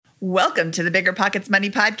Welcome to the Bigger Pockets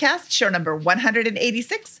Money Podcast, show number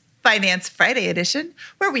 186, Finance Friday edition,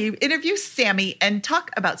 where we interview Sammy and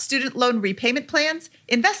talk about student loan repayment plans,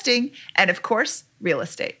 investing, and of course, real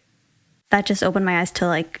estate. That just opened my eyes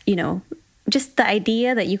to just the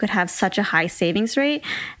idea that you could have such a high savings rate.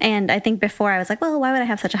 And I think before I was like, well, why would I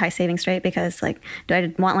have such a high savings rate? Because do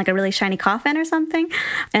I want a really shiny coffin or something?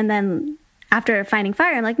 And then after finding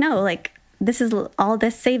FIRE, I'm like, no, all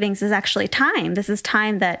this savings is actually time. This is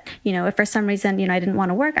time that, if for some reason, I didn't want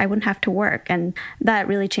to work, I wouldn't have to work. And that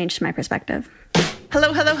really changed my perspective.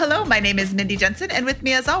 Hello. My name is Mindy Jensen, and with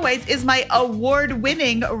me, as always, is my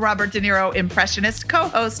award-winning Robert De Niro impressionist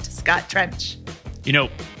co-host, Scott Trench.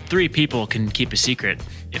 3 people can keep a secret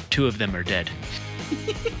if 2 of them are dead.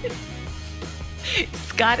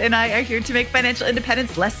 Scott and I are here to make financial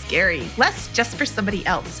independence less scary, less just for somebody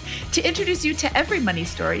else, to introduce you to every money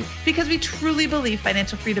story, because we truly believe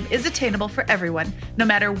financial freedom is attainable for everyone, no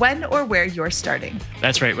matter when or where you're starting.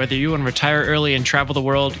 That's right. Whether you want to retire early and travel the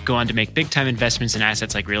world, go on to make big-time investments in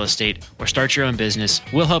assets like real estate, or start your own business,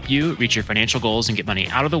 we'll help you reach your financial goals and get money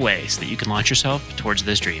out of the way so that you can launch yourself towards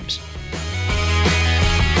those dreams.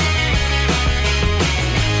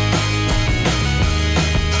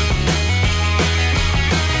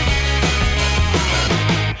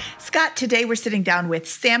 Scott, today we're sitting down with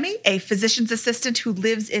Sammy, a physician's assistant who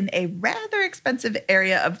lives in a rather expensive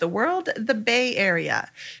area of the world, the Bay Area.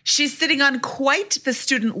 She's sitting on quite the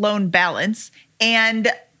student loan balance, and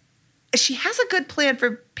she has a good plan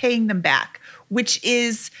for paying them back, which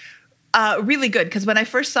is really good, because when I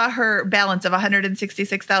first saw her balance of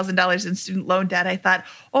 $166,000 in student loan debt, I thought,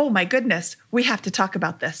 oh my goodness, we have to talk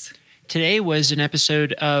about this. Today was an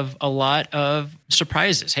episode of a lot of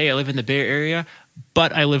surprises. Hey, I live in the Bay Area,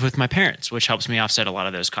 but I live with my parents, which helps me offset a lot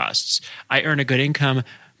of those costs. I earn a good income,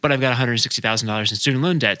 but I've got $160,000 in student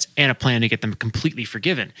loan debts and a plan to get them completely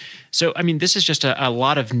forgiven. So, this is just a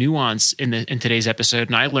lot of nuance in today's episode,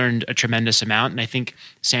 and I learned a tremendous amount. And I think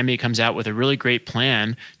Sammy comes out with a really great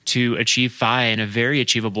plan to achieve FI in a very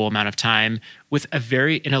achievable amount of time with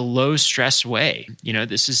in a low stress way.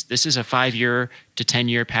 This is a 5-year to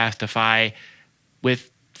 10-year path to FI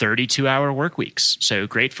with 32-hour work weeks. So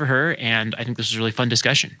great for her. And I think this was a really fun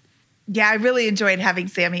discussion. Yeah, I really enjoyed having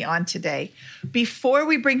Sammy on today. Before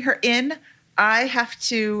we bring her in, I have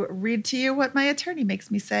to read to you what my attorney makes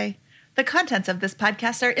me say. The contents of this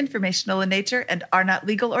podcast are informational in nature and are not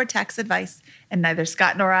legal or tax advice, and neither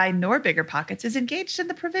Scott nor I nor Bigger Pockets is engaged in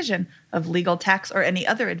the provision of legal, tax, or any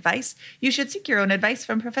other advice. You should seek your own advice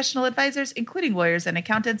from professional advisors, including lawyers and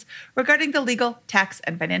accountants, regarding the legal, tax,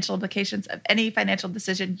 and financial implications of any financial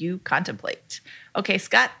decision you contemplate. Okay,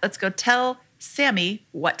 Scott, let's go tell Sammy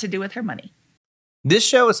what to do with her money. This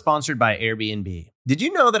show is sponsored by Airbnb. Did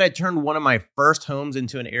you know that I turned one of my first homes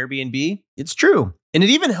into an Airbnb? It's true. And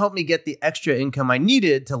it even helped me get the extra income I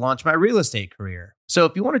needed to launch my real estate career. So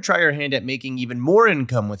if you want to try your hand at making even more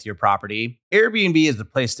income with your property, Airbnb is the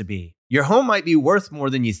place to be. Your home might be worth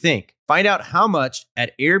more than you think. Find out how much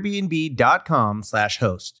at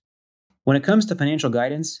airbnb.com/host. When it comes to financial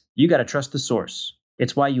guidance, you got to trust the source.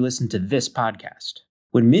 It's why you listen to this podcast.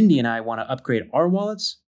 When Mindy and I want to upgrade our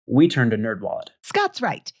wallets, we turn to NerdWallet. Scott's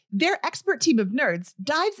right. Their expert team of nerds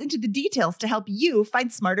dives into the details to help you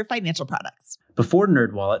find smarter financial products. Before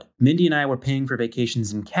NerdWallet, Mindy and I were paying for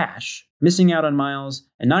vacations in cash, missing out on miles,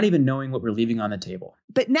 and not even knowing what we're leaving on the table.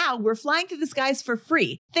 But now we're flying to the skies for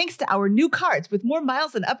free, thanks to our new cards with more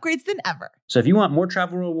miles and upgrades than ever. So if you want more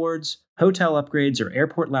travel rewards, hotel upgrades, or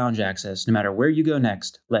airport lounge access, no matter where you go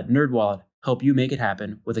next, let NerdWallet help you make it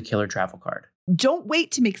happen with a killer travel card. Don't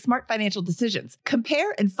wait to make smart financial decisions.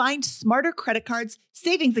 Compare and find smarter credit cards,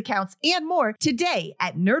 savings accounts, and more today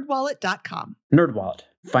at nerdwallet.com. NerdWallet.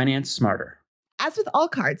 Finance smarter. As with all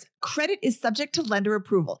cards, credit is subject to lender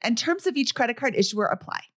approval, and terms of each credit card issuer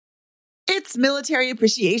apply. It's Military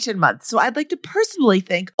Appreciation Month, so I'd like to personally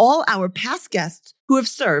thank all our past guests who have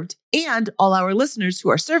served and all our listeners who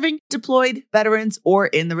are serving, deployed, veterans, or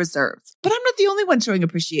in the reserves. But I'm not the only one showing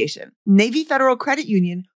appreciation. Navy Federal Credit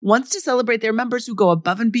Union wants to celebrate their members who go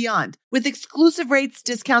above and beyond with exclusive rates,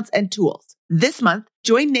 discounts, and tools. This month,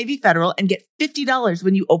 join Navy Federal and get $50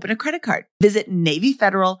 when you open a credit card. Visit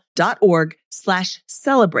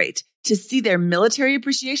NavyFederal.org/celebrate to see their Military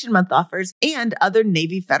Appreciation Month offers and other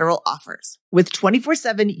Navy Federal offers. With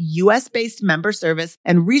 24/7 U.S.-based member service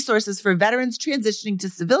and resources for veterans transitioning to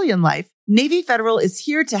civilian life, Navy Federal is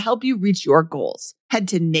here to help you reach your goals. Head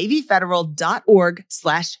to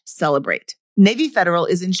NavyFederal.org/celebrate. Navy Federal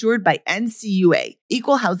is insured by NCUA,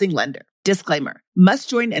 Equal Housing Lender. Disclaimer: must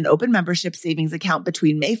join an open membership savings account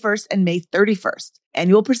between May 1st and May 31st.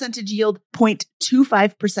 Annual percentage yield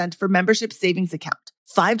 0.25% for membership savings account.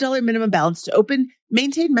 $5 minimum balance to open,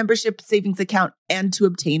 maintain membership savings account, and to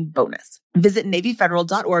obtain bonus. Visit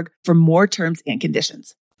NavyFederal.org for more terms and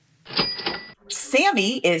conditions.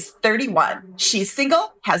 Sammy is 31. She's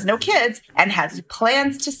single, has no kids, and has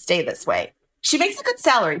plans to stay this way. She makes a good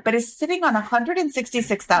salary, but is sitting on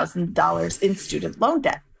 $166,000 in student loan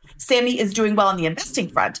debt. Sammy is doing well on the investing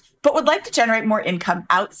front, but would like to generate more income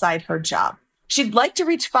outside her job. She'd like to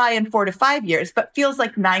reach FI in 4 to 5 years, but feels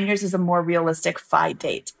like 9 years is a more realistic FI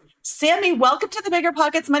date. Sammy, welcome to the Bigger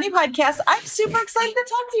Pockets Money Podcast. I'm super excited to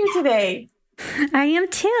talk to you today. I am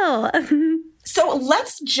too. So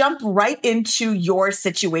let's jump right into your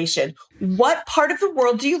situation. What part of the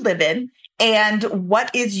world do you live in? And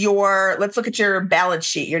what is let's look at your balance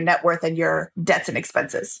sheet, your net worth, and your debts and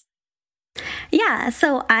expenses. Yeah,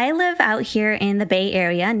 so I live out here in the Bay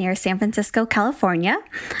Area near San Francisco, California,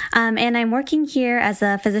 and I'm working here as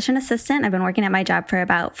a physician assistant. I've been working at my job for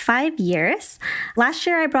about 5 years. Last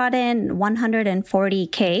year, I brought in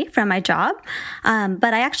 $140K from my job,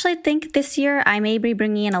 but I actually think this year I may be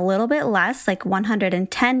bringing in a little bit less, like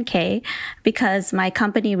 $110K, because my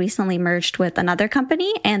company recently merged with another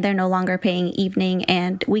company, and they're no longer paying evening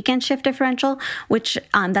and weekend shift differential, which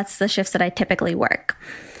that's the shifts that I typically work.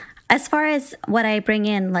 As far as what I bring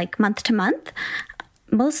in like month to month,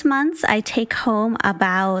 most months I take home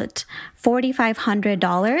about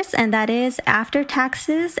 $4,500, and that is after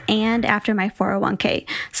taxes and after my 401k.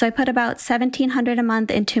 So I put about $1,700 a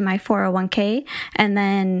month into my 401k, and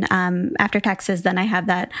then after taxes, then I have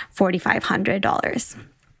that $4,500.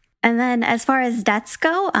 And then as far as debts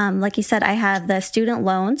go, like you said, I have the student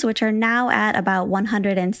loans, which are now at about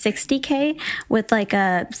 $160K with like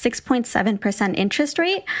a 6.7% interest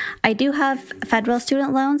rate. I do have federal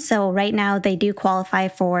student loans. So right now they do qualify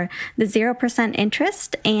for the 0%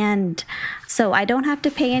 interest. And so I don't have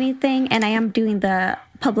to pay anything. And I am doing the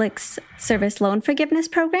public service loan forgiveness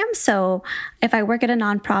program. So if I work at a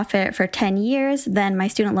nonprofit for 10 years, then my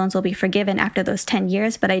student loans will be forgiven after those 10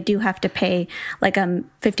 years. But I do have to pay like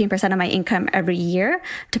 15% of my income every year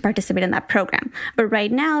to participate in that program. But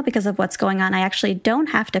right now, because of what's going on, I actually don't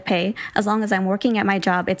have to pay. As long as I'm working at my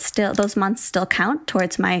job, it's still, those months still count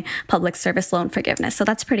towards my public service loan forgiveness. So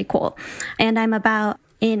that's pretty cool. And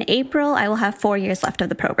in April, I will have 4 years left of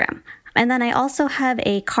the program. And then I also have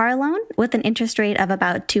a car loan with an interest rate of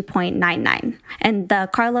about 2.99. And the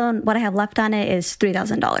car loan, what I have left on it is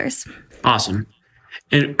 $3,000. Awesome.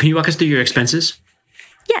 And can you walk us through your expenses?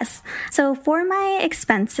 Yes. So for my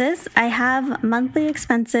expenses, I have monthly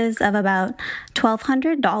expenses of about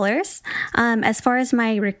 $1,200. As far as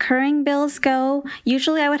my recurring bills go,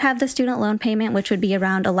 usually I would have the student loan payment, which would be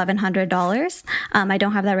around $1,100. I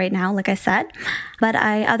don't have that right now, like I said. But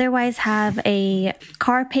I otherwise have a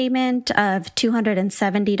car payment of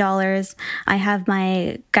 $270. I have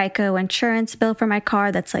my Geico insurance bill for my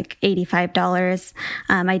car. That's like $85.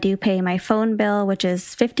 I do pay my phone bill, which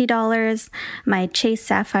is $50. My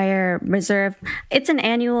Chase Sapphire Reserve. It's an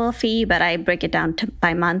annual fee, but I break it down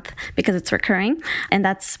by month because it's recurring. And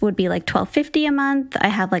would be like $12.50 a month. I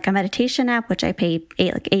have like a meditation app, which I pay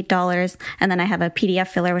 $8. And then I have a PDF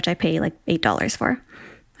filler, which I pay like $8 for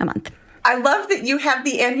a month. I love that you have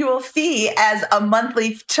the annual fee as a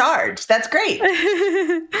monthly charge. That's great.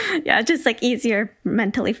 Yeah, it's just like easier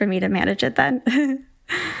mentally for me to manage it then.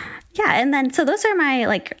 Yeah, and then so those are my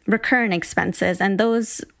like recurrent expenses, and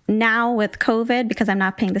those now with COVID, because I'm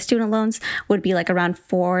not paying the student loans, would be like around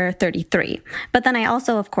 $433. But then I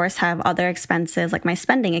also, of course, have other expenses like my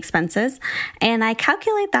spending expenses, and I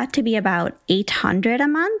calculate that to be about $800 a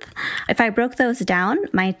month. If I broke those down,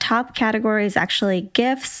 my top category is actually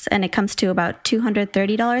gifts, and it comes to about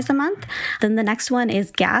 $230 a month. Then the next one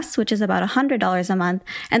is gas, which is about $100 a month,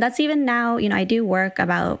 and that's even now, I do work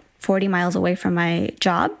about 40 miles away from my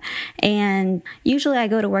job. And usually I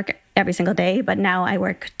go to work every single day, but now I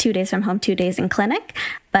work 2 days from home, 2 days in clinic.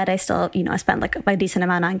 But I still, I spend like a decent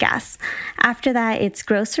amount on gas. After that, it's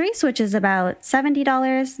groceries, which is about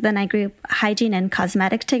 $70. Then I group hygiene and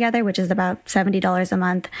cosmetic together, which is about $70 a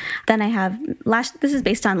month. Then I have this is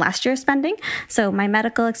based on last year's spending. So my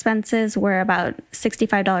medical expenses were about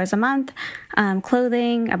 $65 a month.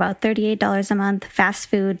 Clothing, about $38 a month. Fast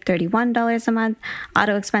food, $31 a month.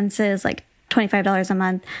 Auto expenses, like $25 a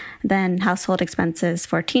month. Then household expenses,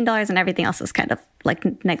 $14, and everything else is kind of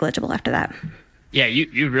like negligible after that. Yeah,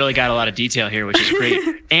 you really got a lot of detail here, which is great,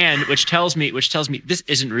 and which tells me this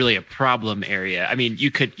isn't really a problem area. I mean,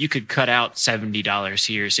 you could cut out $70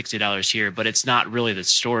 here, $60 here, but it's not really the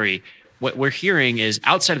story. What we're hearing is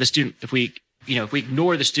outside of the student, if we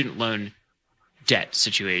ignore the student loan debt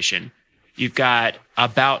situation, you've got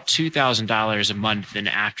about $2,000 a month in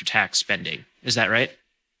after-tax spending. Is that right?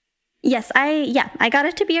 Yes, I got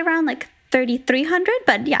it to be around like 3,300,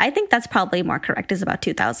 but yeah, I think that's probably more correct, is about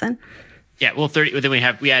 2,000. Yeah, well, 30. Then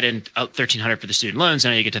we add in 1,300 for the student loans,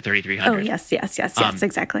 and now you get to 3,300. Oh, yes,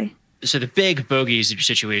 exactly. So the big bogeys of your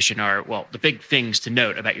situation are, well, the big things to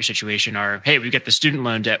note about your situation are, hey, we've got the student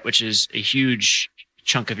loan debt, which is a huge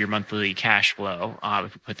chunk of your monthly cash flow,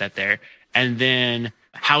 if we put that there. And then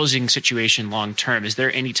housing situation long term. Is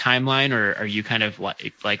there any timeline, or are you kind of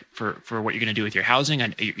like for what you're going to do with your housing?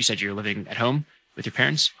 And you said you're living at home with your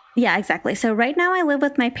parents? Yeah, exactly. So right now I live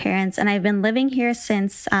with my parents, and I've been living here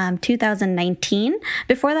since 2019.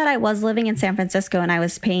 Before that, I was living in San Francisco, and I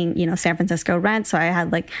was paying, San Francisco rent. So I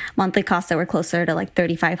had like monthly costs that were closer to like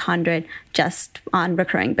 $3,500 just on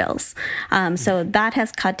recurring bills. So that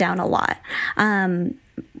has cut down a lot.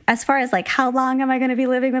 As far as like how long am I going to be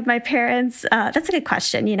living with my parents? That's a good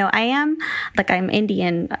question. I'm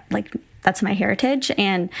Indian, like that's my heritage.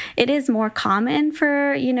 And it is more common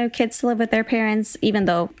for, kids to live with their parents, even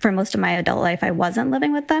though for most of my adult life, I wasn't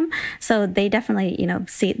living with them. So they definitely,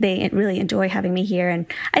 they really enjoy having me here. And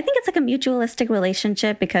I think it's like a mutualistic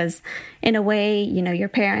relationship because in a way, your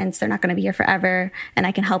parents, they're not going to be here forever. And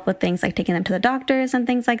I can help with things like taking them to the doctors and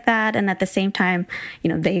things like that. And at the same time,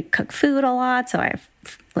 they cook food a lot. So I've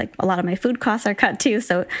like a lot of my food costs are cut too.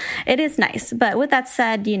 So it is nice. But with that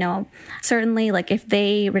said, certainly like if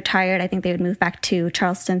they retired, I think they would move back to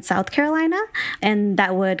Charleston, South Carolina, and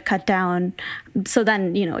that would cut down. So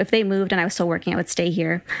then, if they moved and I was still working, I would stay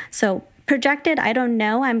here. So projected, I don't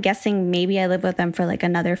know. I'm guessing maybe I live with them for like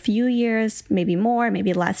another few years, maybe more,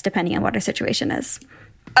 maybe less, depending on what our situation is.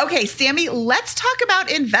 Okay, Sammy, let's talk about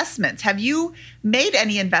investments. Have you made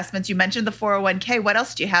any investments? You mentioned the 401k. What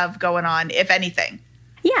else do you have going on, if anything?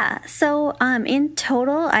 Yeah. So in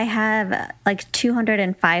total, I have like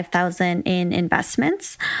 $205,000 in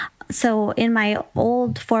investments. So in my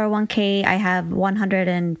old 401k, I have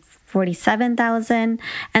 $147,000.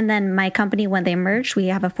 And then my company, when they merged, we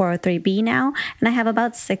have a 403b now. And I have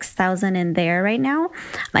about $6,000 in there right now.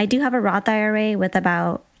 I do have a Roth IRA with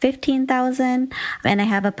about $15,000. And I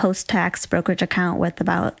have a post-tax brokerage account with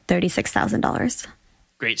about $36,000.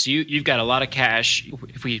 Great. So you've got a lot of cash.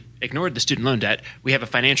 If we ignored the student loan debt, we have a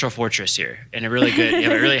financial fortress here and a really good, you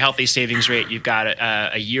have a really healthy savings rate. You've got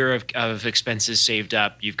a year of expenses saved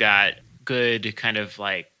up. You've got good kind of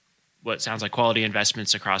like what sounds like quality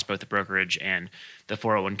investments across both the brokerage and the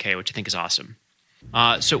 401k, which I think is awesome.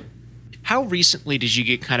 So how recently did you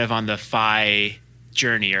get kind of on the FI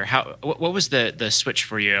journey, or what was the switch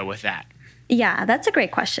for you with that? Yeah, that's a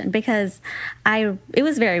great question because it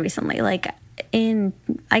was very recently, like in,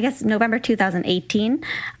 I guess, November 2018.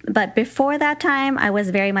 But before that time, I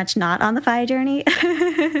was very much not on the FI journey.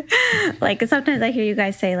 Like sometimes I hear you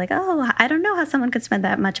guys say like, oh, I don't know how someone could spend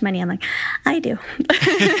that much money. I'm like, I do.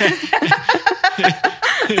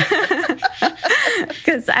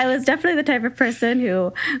 Because I was definitely the type of person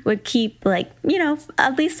who would keep like,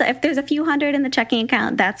 at least if there's a few hundred in the checking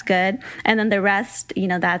account, that's good. And then the rest,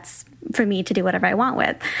 that's for me to do whatever I want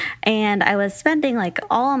with. And I was spending like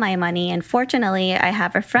all my money. And fortunately, I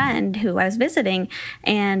have a friend who I was visiting,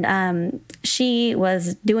 and she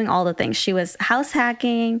was doing all the things. She was house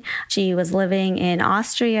hacking. She was living in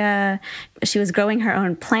Austria. She was growing her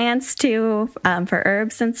own plants too, for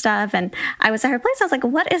herbs and stuff. And I was at her place. I was like,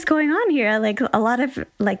 what is going on here? Like a lot of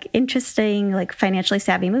like interesting, like financially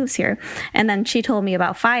savvy moves here. And then she told me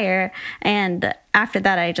about FIRE. And after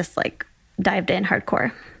that, I just like dived in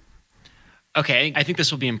hardcore. Okay, I think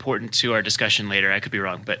this will be important to our discussion later. I could be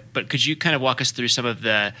wrong, but could you kind of walk us through some of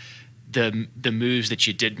the moves that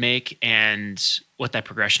you did make and what that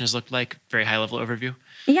progression has looked like? Very high level overview.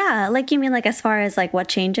 Yeah, like you mean like as far as like what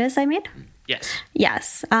changes I made? Yes.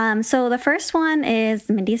 Yes. So the first one is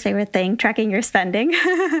Mindy's favorite thing, tracking your spending.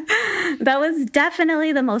 That was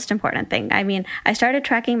definitely the most important thing. I mean, I started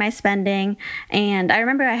tracking my spending, and I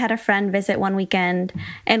remember I had a friend visit one weekend,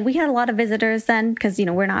 and we had a lot of visitors then because,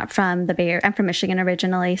 we're not from the Bay Area. I'm from Michigan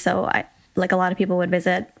originally. So like a lot of people would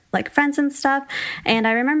visit like friends and stuff. And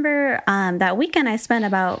I remember that weekend I spent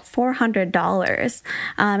about $400.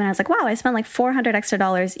 And I was like, wow, I spent like $400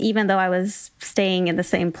 extra even though I was staying in the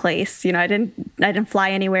same place. I didn't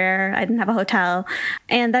fly anywhere. I didn't have a hotel.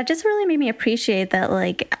 And that just really made me appreciate that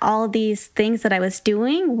like all these things that I was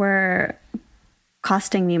doing were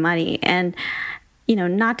costing me money. And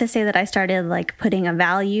not to say that I started like putting a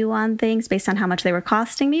value on things based on how much they were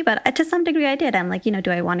costing me, but to some degree I did. I'm like,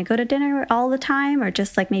 do I want to go to dinner all the time or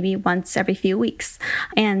just like maybe once every few weeks?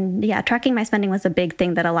 And yeah, tracking my spending was a big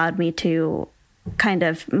thing that allowed me to kind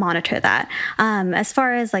of monitor that. As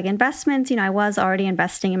far as like investments, I was already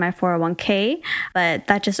investing in my 401k, but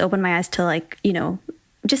that just opened my eyes to like,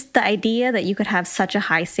 just the idea that you could have such a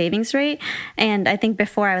high savings rate. And I think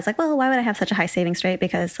before I was like, well, why would I have such a high savings rate?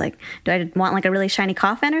 Because like, do I want like a really shiny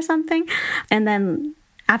coffin or something? And then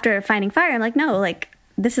after finding FIRE, I'm like, no, like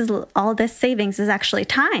this is all this savings is actually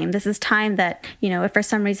time. This is time that, if for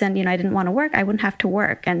some reason, I didn't want to work, I wouldn't have to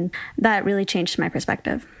work. And that really changed my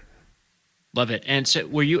perspective. Love it. And so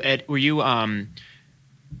were you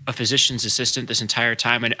a physician's assistant this entire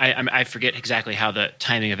time? And I forget exactly how the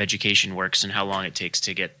timing of education works and how long it takes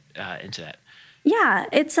to get into that. Yeah,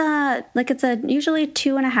 it's a usually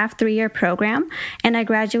 2.5, 3-year program. And I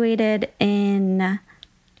graduated in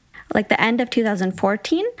like the end of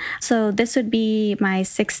 2014. So this would be my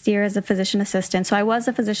 6th year as a physician assistant. So I was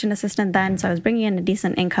a physician assistant then, so I was bringing in a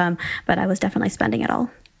decent income, but I was definitely spending it all.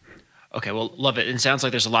 Okay, well, love it. And it sounds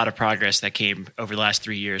like there's a lot of progress that came over the last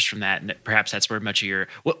 3 years from that. And perhaps that's where much of your,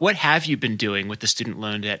 what have you been doing with the student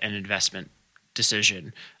loan debt and investment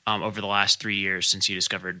decision over the last 3 years since you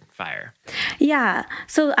discovered FIRE? Yeah.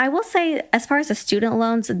 So I will say, as far as the student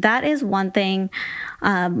loans, that is one thing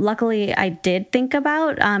luckily I did think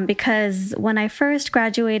about because when I first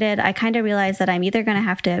graduated, I kind of realized that I'm either going to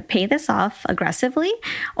have to pay this off aggressively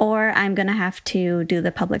or I'm going to have to do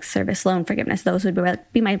the public service loan forgiveness. Those would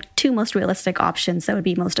be my 2 most realistic options that would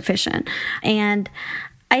be most efficient. And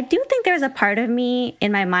I do think there's a part of me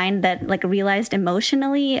in my mind that like realized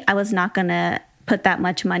emotionally I was not going to put that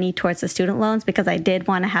much money towards the student loans because I did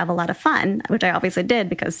want to have a lot of fun, which I obviously did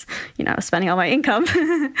because, I was spending all my income.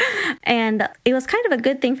 And it was kind of a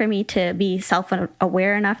good thing for me to be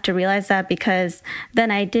self-aware enough to realize that because then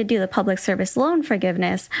I did do the public service loan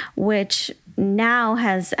forgiveness, which now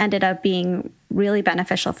has ended up being really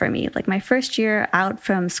beneficial for me. Like my first year out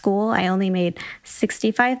from school, I only made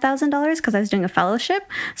 $65,000 because I was doing a fellowship.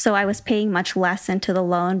 So I was paying much less into the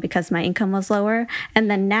loan because my income was lower. And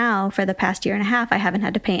then now for the past year and a half, I haven't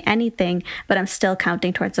had to pay anything, but I'm still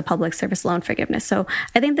counting towards the public service loan forgiveness. So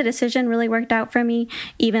I think the decision really worked out for me,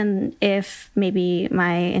 even if maybe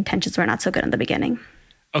my intentions were not so good in the beginning.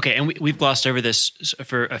 Okay, and we've glossed over this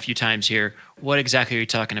for a few times here. What exactly are you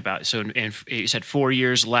talking about? So you said 4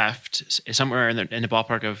 years left, somewhere in the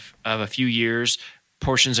ballpark of a few years,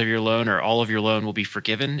 portions of your loan or all of your loan will be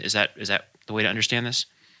forgiven. Is that the way to understand this?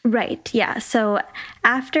 Right. Yeah. So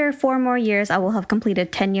after 4 more years, I will have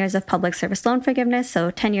completed 10 years of public service loan forgiveness.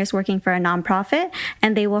 So 10 years working for a nonprofit,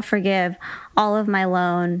 and they will forgive all of my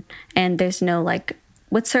loan. And there's no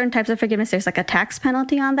with certain types of forgiveness, there's like a tax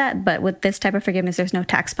penalty on that. But with this type of forgiveness, there's no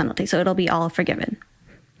tax penalty. So it'll be all forgiven.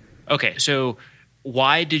 Okay. So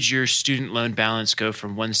why did your student loan balance go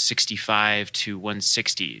from 165 to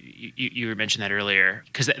 160? You mentioned that earlier,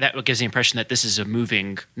 because that gives the impression that this is a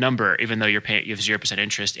moving number, even though you have 0%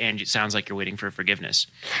 interest, and it sounds like you're waiting for forgiveness.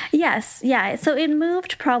 Yes, yeah. So it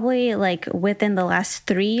moved probably within the last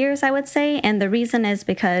 3 years, I would say, and the reason is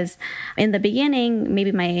because in the beginning,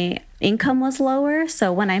 maybe my income was lower.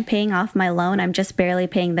 So when I'm paying off my loan, I'm just barely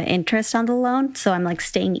paying the interest on the loan. So I'm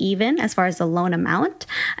staying even as far as the loan amount.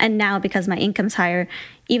 And now because my income's higher,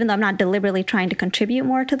 even though I'm not deliberately trying to contribute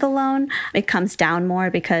more to the loan, it comes down more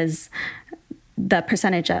because the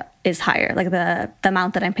percentage is higher. The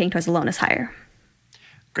amount that I'm paying towards the loan is higher.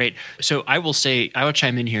 Great. So I will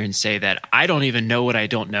chime in here and say that I don't even know what I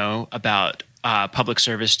don't know about public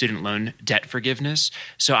service student loan debt forgiveness.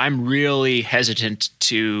 So I'm really hesitant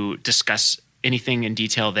to discuss anything in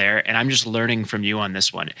detail there. And I'm just learning from you on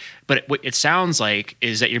this one. But what it sounds like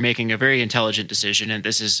is that you're making a very intelligent decision, and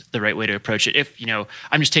this is the right way to approach it. If,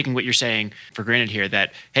 I'm just taking what you're saying for granted here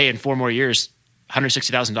that, hey, in 4 more years,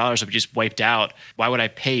 $160,000 will be just wiped out. Why would I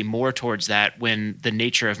pay more towards that when the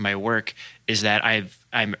nature of my work is that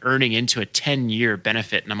I'm earning into a 10-year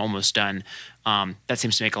benefit and I'm almost done? That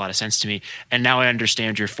seems to make a lot of sense to me. And now I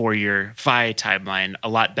understand your 4-year FI timeline a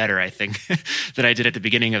lot better, I think, than I did at the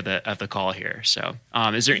beginning of the call here. So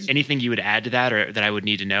is there anything you would add to that or that I would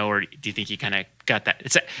need to know, or do you think you kind of got that?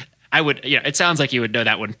 It sounds like you would know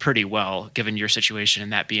that one pretty well, given your situation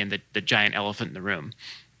and that being the giant elephant in the room.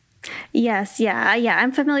 Yes. Yeah.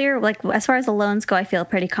 I'm familiar. As far as the loans go, I feel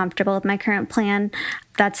pretty comfortable with my current plan.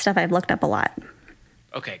 That stuff I've looked up a lot.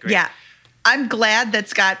 Okay, great. Yeah. I'm glad that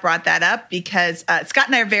Scott brought that up because Scott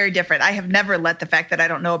and I are very different. I have never let the fact that I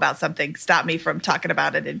don't know about something stop me from talking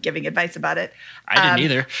about it and giving advice about it. I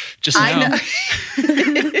didn't either. Just now.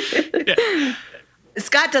 Yeah.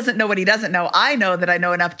 Scott doesn't know what he doesn't know. I know that I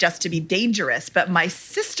know enough just to be dangerous, but my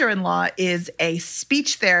sister-in-law is a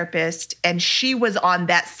speech therapist, and she was on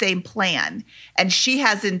that same plan, and she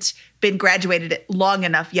hasn't been graduated long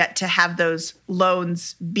enough yet to have those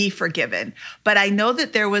loans be forgiven. But I know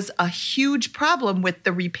that there was a huge problem with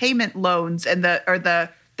the repayment loans and the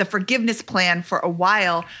the forgiveness plan for a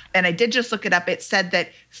while, and I did just look it up. It said that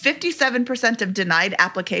 57% of denied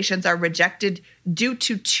applications are rejected due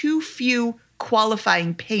to too few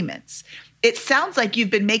qualifying payments. It sounds like you've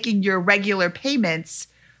been making your regular payments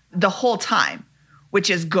the whole time, which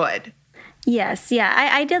is good. Yes. Yeah.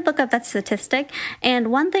 I did look up that statistic. And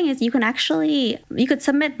one thing is you could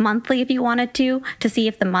submit monthly if you wanted to see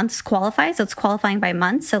if the months qualify. So it's qualifying by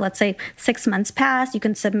months. So let's say 6 months pass, you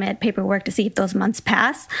can submit paperwork to see if those months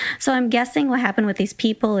pass. So I'm guessing what happened with these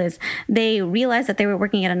people is they realized that they were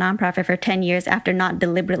working at a nonprofit for 10 years after not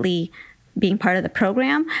deliberately being part of the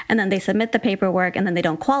program. And then they submit the paperwork and then they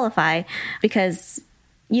don't qualify because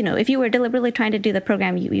if you were deliberately trying to do the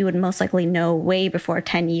program, you would most likely know way before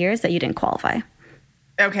 10 years that you didn't qualify.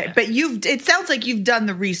 Okay, but it sounds like you've done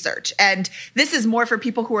the research, and this is more for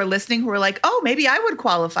people who are listening who are like, oh, maybe I would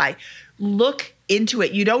qualify. Look into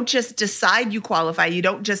it. You don't just decide you qualify. You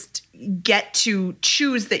don't just get to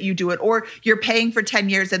choose that you do it, or you're paying for 10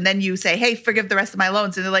 years and then you say, hey, forgive the rest of my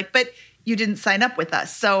loans. And they're like, but you didn't sign up with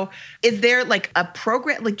us. So is there like a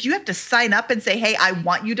program, like do you have to sign up and say, hey, I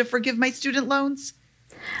want you to forgive my student loans?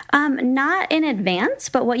 Not in advance,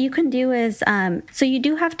 but what you can do is, so you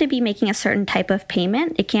do have to be making a certain type of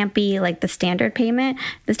payment. It can't be like the standard payment.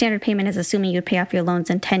 The standard payment is assuming you'd pay off your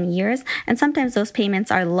loans in 10 years. And sometimes those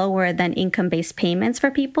payments are lower than income-based payments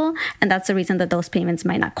for people. And that's the reason that those payments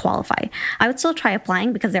might not qualify. I would still try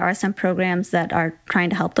applying because there are some programs that are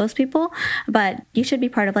trying to help those people, but you should be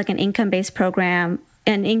part of like an income-based program,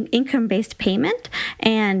 an income-based payment.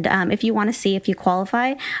 And if you want to see if you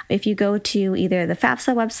qualify, if you go to either the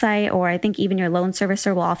FAFSA website, or I think even your loan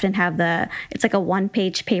servicer will often have it's like a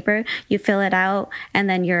one-page paper. You fill it out, and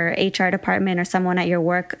then your HR department or someone at your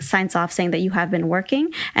work signs off saying that you have been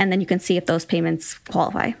working, and then you can see if those payments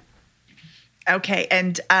qualify. Okay.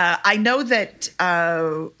 And I know that,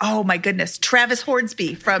 oh my goodness, Travis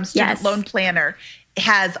Hornsby from Student Loan Planner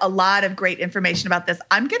has a lot of great information about this.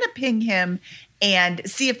 I'm going to ping him and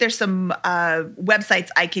see if there's some websites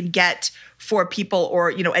I can get for people, or,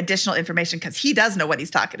 additional information, because he does know what he's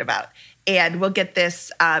talking about. And we'll get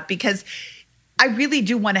this because I really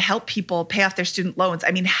do want to help people pay off their student loans. I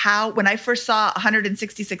mean, when I first saw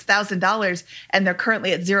 $166,000 and they're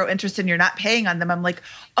currently at zero interest and you're not paying on them, I'm like,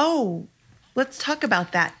 oh, let's talk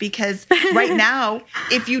about that. Because right now,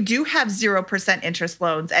 if you do have 0% interest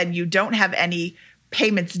loans and you don't have any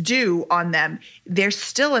payments due on them, there's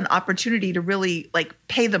still an opportunity to really like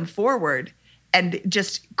pay them forward and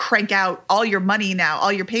just crank out all your money now.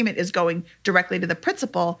 All your payment is going directly to the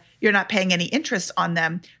principal. You're not paying any interest on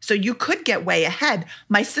them. So you could get way ahead.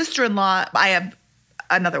 My sister-in-law, I have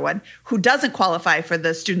another one who doesn't qualify for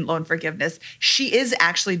the student loan forgiveness. She is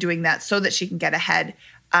actually doing that so that she can get ahead.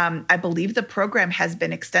 I believe the program has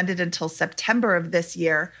been extended until September of this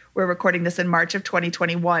year. We're recording this in March of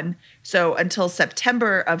 2021. So until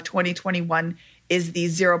September of 2021 is the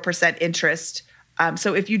 0% interest.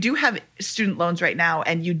 So if you do have student loans right now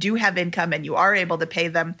and you do have income and you are able to pay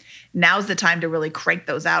them, now's the time to really crank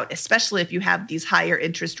those out, especially if you have these higher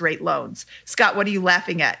interest rate loans. Scott, what are you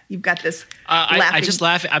laughing at? You've got this laughing. I just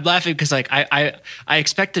laugh. I'm laughing because like I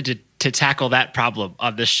expected to tackle that problem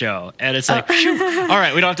on this show, and it's like, phew, all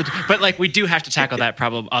right, we don't have to, but like we do have to tackle that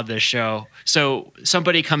problem on this show. So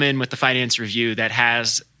somebody come in with the finance review that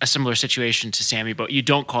has a similar situation to Sammy, but you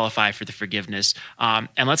don't qualify for the forgiveness, and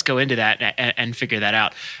let's go into that and figure that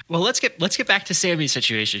out. Well, let's get back to Sammy's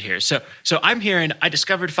situation here. So I'm hearing I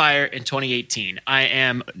discovered FIRE in 2018. I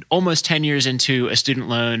am almost 10 years into a student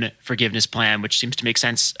loan forgiveness plan, which seems to make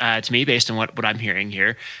sense to me based on what I'm hearing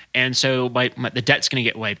here. And so the debt's going to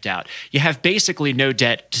get wiped out. You have basically no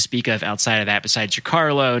debt to speak of outside of that, besides your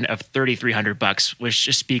car loan of $3,300, which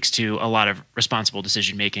just speaks to a lot of responsible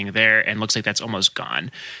decision making there, and looks like that's almost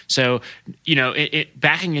gone. So,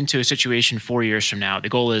 backing into a situation 4 years from now, the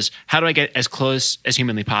goal is, how do I get as close as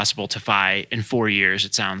humanly possible to FI in 4 years?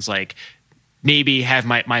 It sounds like maybe have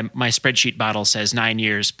my spreadsheet model says 9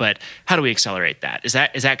 years, but how do we accelerate that? Is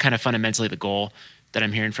that kind of fundamentally the goal that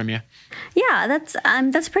I'm hearing from you? Yeah,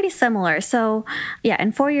 that's pretty similar. So yeah,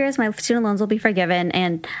 in 4 years, my student loans will be forgiven.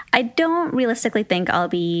 And I don't realistically think I'll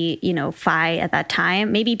be, FI at that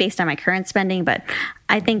time, maybe based on my current spending, but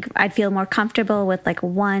I think I'd feel more comfortable with like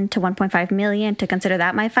 1 to 1.5 million to consider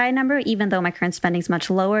that my FI number, even though my current spending is much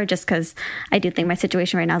lower, just because I do think my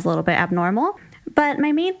situation right now is a little bit abnormal. But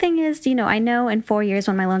my main thing is, I know in 4 years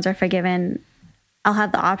when my loans are forgiven, I'll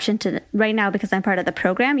have the option to, right now, because I'm part of the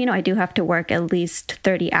program, I do have to work at least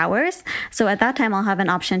 30 hours. So at that time, I'll have an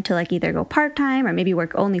option to like either go part-time or maybe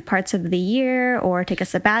work only parts of the year or take a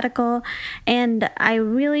sabbatical. And I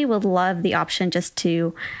really would love the option just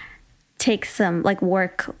to take some like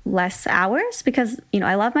work less hours because,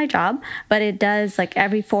 I love my job, but it does like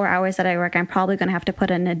every 4 hours that I work, I'm probably going to have to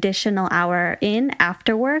put an additional hour in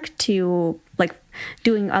after work to like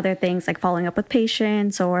doing other things like following up with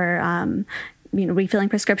patients or, refilling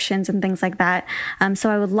prescriptions and things like that.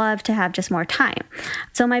 So I would love to have just more time.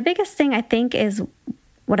 So my biggest thing I think is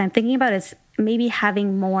what I'm thinking about is maybe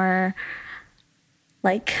having more,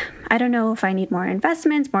 like, I don't know if I need more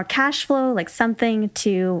investments, more cash flow, like something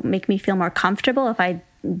to make me feel more comfortable if I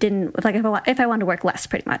wanted to work less,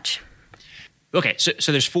 pretty much. Okay,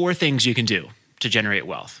 so there's 4 things you can do to generate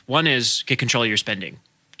wealth. One is get control of your spending.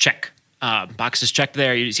 Check. Boxes checked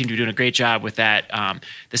there. You seem to be doing a great job with that.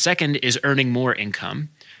 The second is earning more income.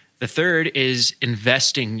 The third is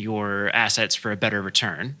investing your assets for a better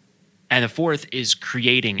return. And the fourth is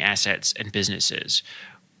creating assets and businesses.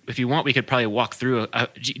 If you want, we could probably walk through.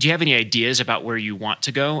 Do you have any ideas about where you want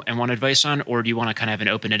to go and want advice on, or do you want to kind of have an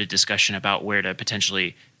open-ended discussion about where to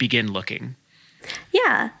potentially begin looking?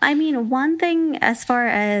 Yeah. I mean, one thing as far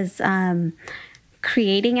as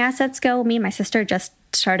creating assets go, me and my sister just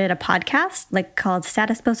started a podcast like called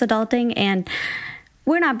Status Post Adulting, and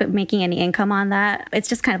we're not making any income on that. It's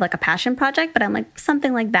just kind of like a passion project, but I'm like,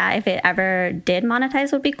 something like that, if it ever did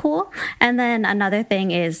monetize, would be cool. And then another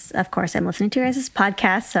thing is, of course, I'm listening to your guys'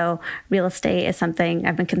 podcast, so real estate is something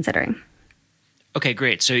I've been considering. Okay,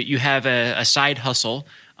 great. So you have a side hustle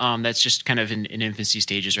that's just kind of in infancy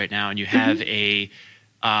stages right now, and you have the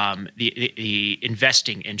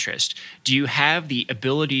investing interest. Do you have the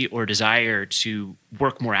ability or desire to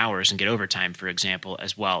work more hours and get overtime, for example,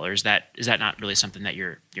 as well, or is that not really something that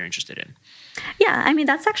you're interested in? Yeah, I mean,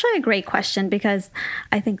 that's actually a great question because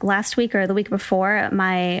I think last week or the week before,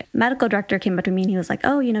 my medical director came up to me and he was like,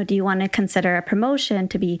 oh, do you want to consider a promotion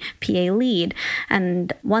to be PA lead?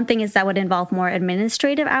 And one thing is that would involve more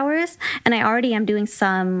administrative hours. And I already am doing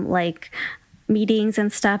some like meetings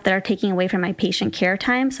and stuff that are taking away from my patient care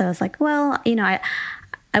time. So I was like, well,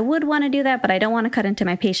 I would want to do that, but I don't want to cut into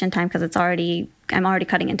my patient time because I'm already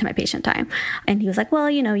cutting into my patient time. And he was like, well,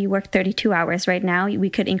 you work 32 hours right now. We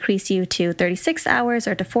could increase you to 36 hours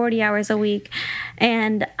or to 40 hours a week.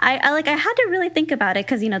 And I had to really think about it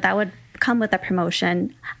because, that would come with a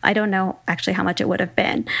promotion. I don't know actually how much it would have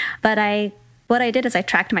been, but what I did is I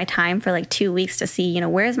tracked my time for like 2 weeks to see,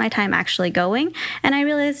 where's my time actually going? And I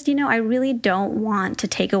realized, I really don't want to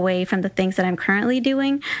take away from the things that I'm currently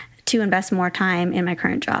doing to invest more time in my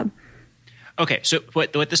current job. Okay, so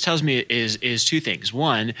what this tells me is 2 things.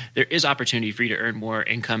 One, there is opportunity for you to earn more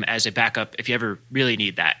income as a backup if you ever really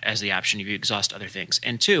need that as the option if you exhaust other things.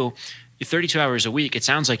 And 2, 32 hours a week, it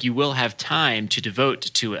sounds like you will have time to devote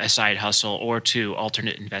to a side hustle or to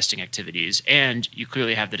alternate investing activities, and you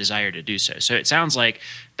clearly have the desire to do so. So it sounds like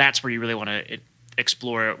that's where you really want to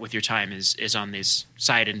explore with your time is on these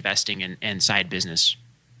side investing and side business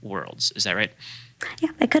worlds. Is that right?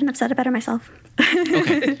 Yeah, I couldn't have said it better myself.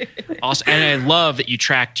 Okay. Awesome. And I love that you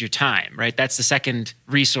tracked your time, right? That's the second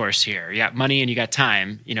resource here. You got money and you got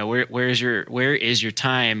time. Where is your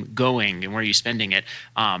time going and where are you spending it?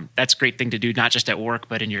 That's a great thing to do, not just at work,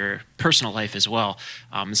 but in your personal life as well.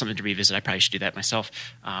 It's something to revisit. I probably should do that myself.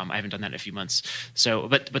 I haven't done that in a few months. So,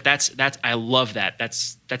 but that's I love that.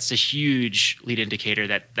 That's a huge lead indicator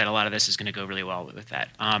that a lot of this is going to go really well with that.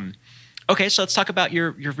 Okay, so let's talk about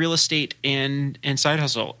your real estate and side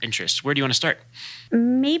hustle interests. Where do you want to start?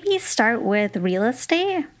 Maybe start with real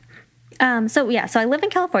estate. So I live in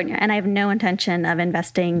California and I have no intention of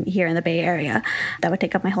investing here in the Bay Area. That would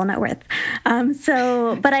take up my whole net worth.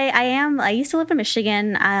 But I used to live in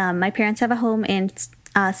Michigan. My parents have a home in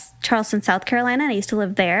Charleston, South Carolina. I used to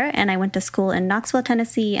live there, and I went to school in Knoxville,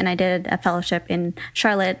 Tennessee, and I did a fellowship in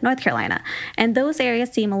Charlotte, North Carolina. And those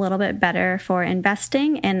areas seem a little bit better for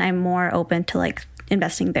investing, and I'm more open to like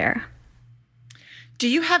investing there. Do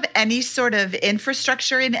you have any sort of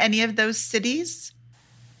infrastructure in any of those cities?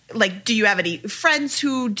 Like, do you have any friends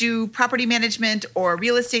who do property management or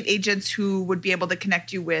real estate agents who would be able to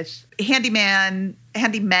connect you with handymen?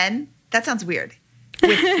 That sounds weird.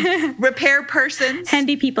 With repair persons,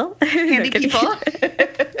 handy people.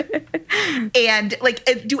 And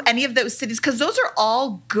do any of those cities, because those are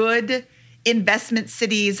all good investment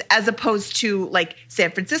cities as opposed to like San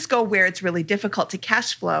Francisco, where it's really difficult to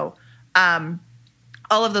cash flow.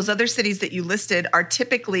 All of those other cities that you listed are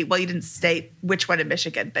typically, well, you didn't state which one in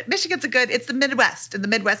Michigan, but Michigan's it's the Midwest, and the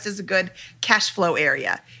Midwest is a good cash flow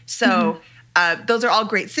area. So those are all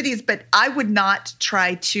great cities, but I would not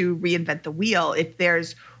try to reinvent the wheel. If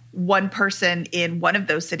there's one person in one of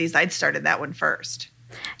those cities, I'd start in that one first.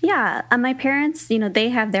 Yeah, my parents, they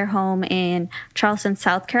have their home in Charleston,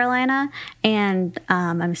 South Carolina, and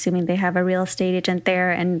I'm assuming they have a real estate agent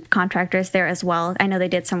there and contractors there as well. I know they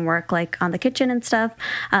did some work like on the kitchen and stuff.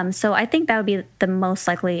 So I think that would be the most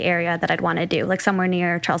likely area that I'd want to do, like somewhere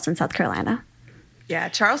near Charleston, South Carolina. Yeah,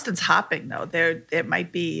 Charleston's hopping though. It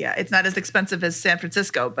might be. It's not as expensive as San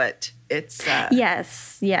Francisco, but it's.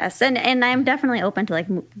 Yes, and I'm definitely open to like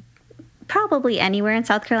probably anywhere in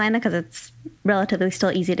South Carolina because it's relatively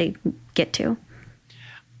still easy to get to.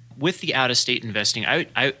 With the out-of-state investing,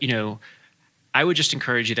 I would just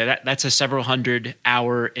encourage you that's a several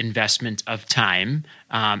 100-hour investment of time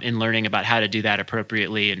in learning about how to do that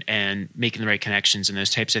appropriately and making the right connections and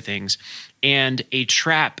those types of things. And a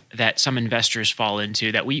trap that some investors fall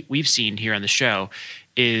into that we've seen here on the show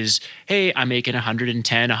is, hey, I'm making $110,000,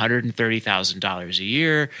 $130,000 a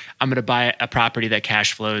year. I'm going to buy a property that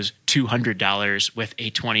cash flows $200 with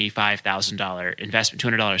a $25,000 investment,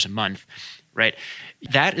 $200 a month, right?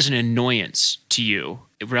 That is an annoyance to you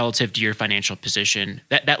relative to your financial position.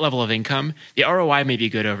 That level of income, the ROI may be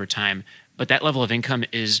good over time, but that level of income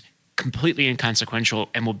is completely inconsequential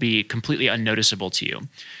and will be completely unnoticeable to you.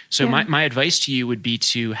 So my advice to you would be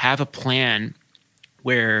to have a plan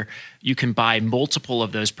where you can buy multiple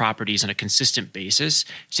of those properties on a consistent basis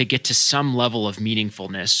to get to some level of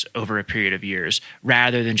meaningfulness over a period of years,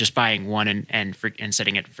 rather than just buying one and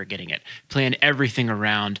setting it and forgetting it. Plan everything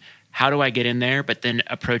around how do I get in there, but then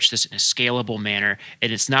approach this in a scalable manner.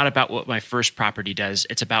 And it's not about what my first property does.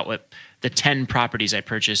 It's about what the 10 properties I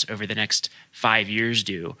purchase over the next 5 years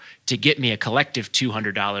do to get me a collective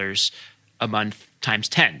 $200 a month times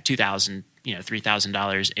 10, $2,000,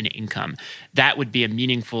 $3,000 in income. That would be a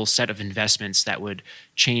meaningful set of investments that would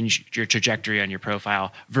change your trajectory on your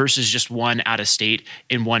profile versus just one out of state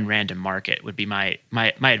in one random market would be my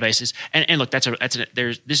advice is. And look, this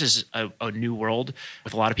is a new world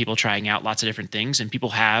with a lot of people trying out lots of different things, and people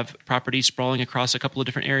have properties sprawling across a couple of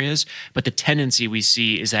different areas. But the tendency we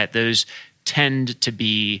see is that those tend to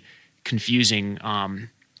be confusing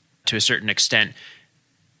to a certain extent.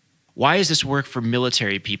 Why does this work for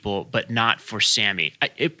military people but not for Sammy?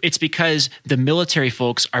 It's because the military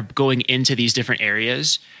folks are going into these different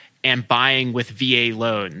areas and buying with VA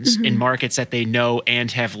loans in markets that they know and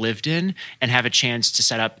have lived in and have a chance to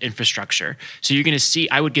set up infrastructure. So you're going to see,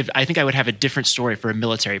 I think I would have a different story for a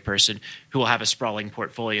military person who will have a sprawling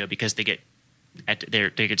portfolio because they get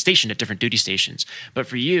stationed at different duty stations. But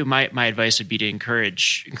for you, my advice would be to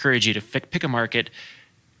encourage you to pick a market,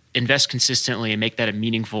 invest consistently, and make that a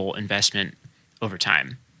meaningful investment over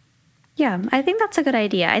time. Yeah, I think that's a good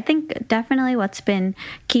idea. I think definitely what's been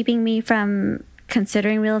keeping me from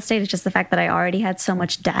considering real estate is just the fact that I already had so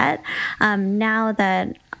much debt. Now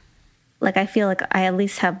that I feel like I at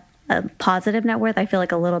least have a positive net worth, I feel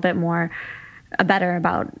like a little bit more better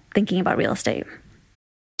about thinking about real estate.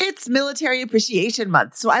 It's Military Appreciation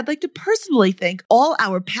Month, so I'd like to personally thank all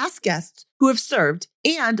our past guests who have served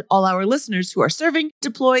and all our listeners who are serving,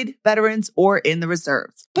 deployed, veterans, or in the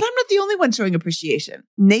reserves. But I'm not the only one showing appreciation.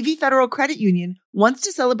 Navy Federal Credit Union wants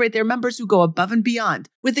to celebrate their members who go above and beyond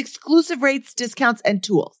with exclusive rates, discounts, and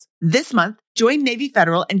tools. This month, join Navy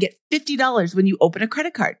Federal and get $50 when you open a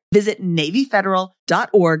credit card. Visit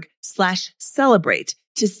NavyFederal.org/celebrate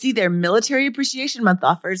to see their Military Appreciation Month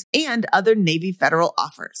offers and other Navy Federal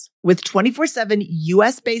offers. With 24/7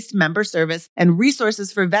 U.S.-based member service and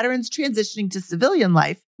resources for veterans transitioning to civilian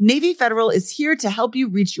life, Navy Federal is here to help you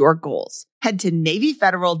reach your goals. Head to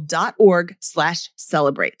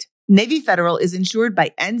NavyFederal.org/celebrate. Navy Federal is insured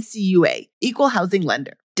by NCUA, Equal Housing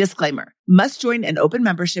Lender. Disclaimer, must join an open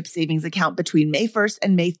membership savings account between May 1st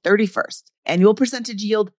and May 31st. Annual percentage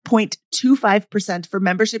yield 0.25% for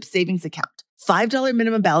membership savings account. $5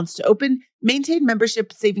 minimum balance to open, maintain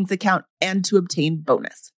membership savings account, and to obtain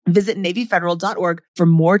bonus. Visit NavyFederal.org for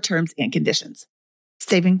more terms and conditions.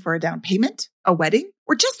 Saving for a down payment, a wedding,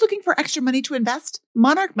 or just looking for extra money to invest?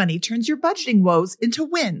 Monarch Money turns your budgeting woes into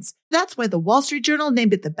wins. That's why the Wall Street Journal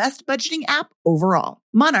named it the best budgeting app overall.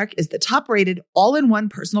 Monarch is the top-rated all-in-one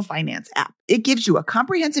personal finance app. It gives you a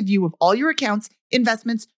comprehensive view of all your accounts,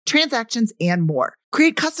 investments, transactions, and more.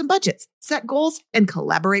 Create custom budgets, set goals, and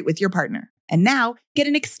collaborate with your partner. And now, get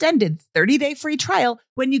an extended 30-day free trial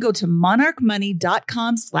when you go to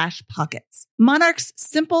monarchmoney.com/pockets. Monarch's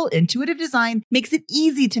simple, intuitive design makes it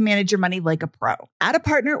easy to manage your money like a pro. Add a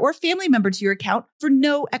partner or family member to your account for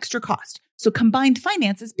no extra cost, so combined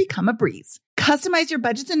finances become a breeze. Customize your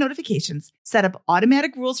budgets and notifications, set up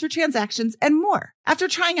automatic rules for transactions, and more. After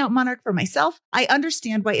trying out Monarch for myself, I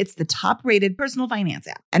understand why it's the top-rated personal finance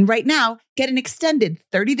app. And right now, get an extended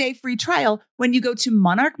 30-day free trial when you go to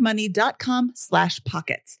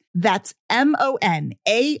monarchmoney.com/pockets. That's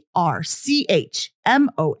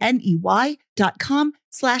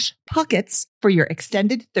monarchmoney.com/pockets for your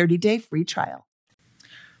extended 30-day free trial.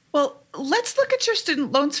 Well, let's look at your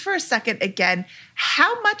student loans for a second again.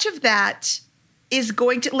 How much of that is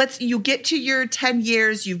going to, you get to your 10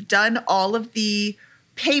 years, you've done all of the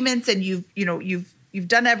payments and you've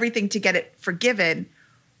done everything to get it forgiven.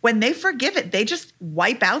 When they forgive it, they just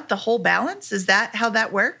wipe out the whole balance? Is that how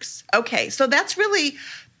that works? Okay, so that's really,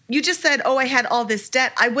 you just said, oh, I had all this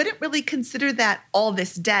debt. I wouldn't really consider that all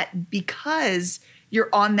this debt because you're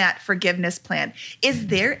on that forgiveness plan. Is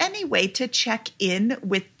there any way to check in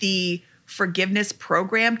with the forgiveness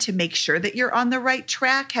program to make sure that you're on the right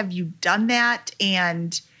track? Have you done that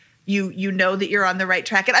and you know that you're on the right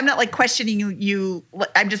track? And I'm not like questioning you.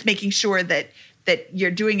 I'm just making sure that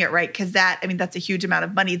you're doing it right, because that's a huge amount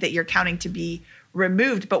of money that you're counting to be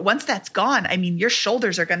removed. But once that's gone, your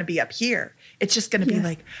shoulders are going to be up here. It's just going to be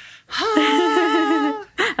like, ah.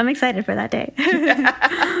 I'm excited for that day.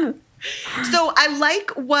 So I like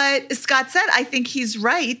what Scott said. I think he's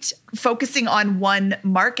right, focusing on one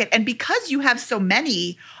market. And because you have so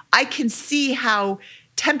many, I can see how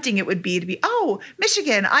tempting it would be to be, oh,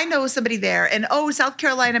 Michigan, I know somebody there. And oh, South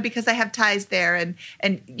Carolina, because I have ties there.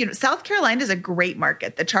 And South Carolina is a great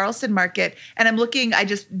market, the Charleston market. And I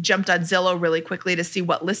just jumped on Zillow really quickly to see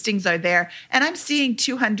what listings are there. And I'm seeing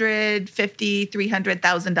 $250,000,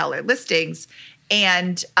 $300,000 listings.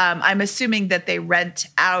 And I'm assuming that they rent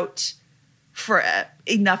out for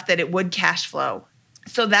enough that it would cash flow.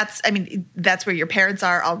 So that's where your parents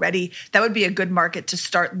are already. That would be a good market to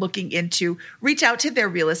start looking into. Reach out to their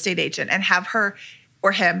real estate agent and have her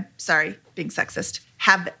or him, sorry, being sexist,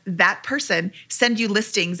 have that person send you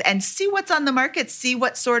listings and see what's on the market, see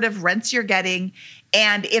what sort of rents you're getting.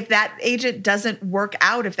 And if that agent doesn't work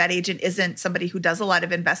out, if that agent isn't somebody who does a lot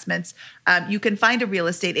of investments, you can find a real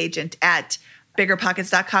estate agent at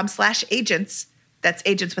biggerpockets.com/agents. That's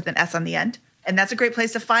agents with an S on the end. And that's a great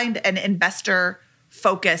place to find an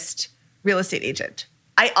investor-focused real estate agent.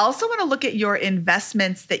 I also want to look at your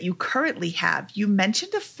investments that you currently have. You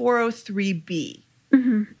mentioned a 403B.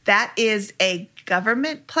 Mm-hmm. That is a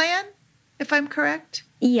government plan, if I'm correct?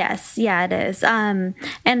 Yes, yeah, it is. And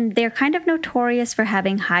they're kind of notorious for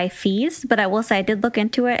having high fees, but I will say I did look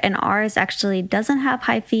into it, and ours actually doesn't have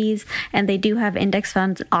high fees, and they do have index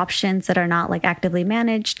fund options that are not like actively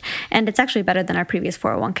managed, and it's actually better than our previous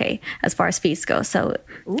 401k as far as fees go. So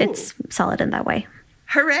It's solid in that way.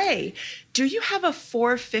 Hooray! Do you have a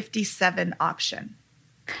 457 option?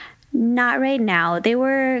 Not right now. They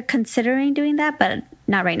were considering doing that, but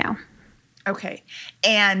not right now. Okay.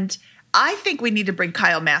 And I think we need to bring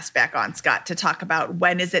Kyle Mast back on, Scott, to talk about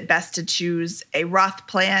when is it best to choose a Roth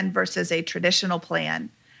plan versus a traditional plan.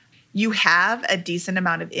 You have a decent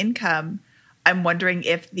amount of income. I'm wondering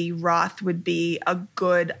if the Roth would be a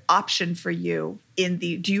good option for you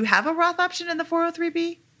do you have a Roth option in the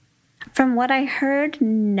 403B? From what I heard,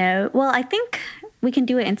 no. Well, I think we can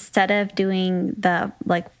do it instead of doing the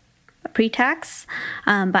pre-tax,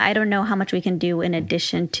 but I don't know how much we can do in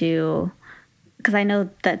addition to, because I know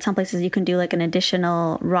that some places you can do like an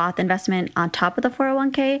additional Roth investment on top of the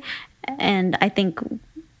 401k, and I think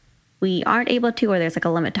we aren't able to, or there's like a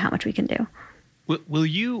limit to how much we can do. Will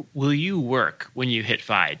you work when you hit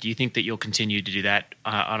 5? Do you think that you'll continue to do that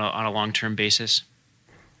on a long-term basis?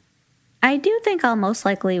 I do think I'll most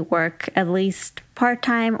likely work at least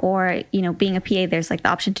part-time, or, being a PA, there's like the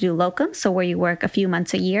option to do locum. So where you work a few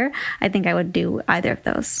months a year, I think I would do either of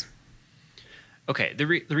those. Okay. The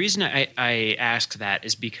reason I ask that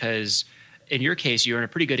is because in your case, you earn a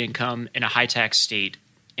pretty good income in a high tax state,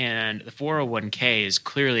 and the 401k is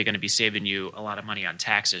clearly going to be saving you a lot of money on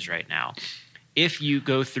taxes right now. If you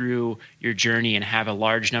go through your journey and have a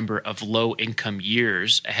large number of low income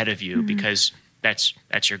years ahead of you, mm-hmm. because that's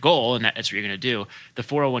your goal and that's what you're going to do, the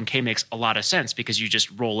 401k makes a lot of sense, because you just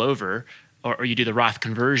roll over or you do the Roth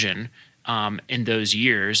conversion in those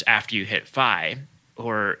years after you hit 5,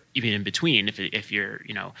 or even in between. If you're,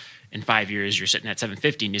 in 5 years you're sitting at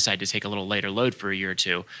 750 and you decide to take a little lighter load for a year or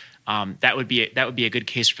two, that would be a good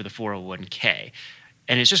case for the 401k.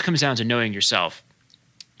 And it just comes down to knowing yourself.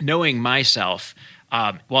 Knowing myself,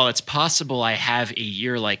 while it's possible I have a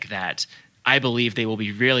year like that, I believe they will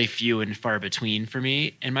be really few and far between for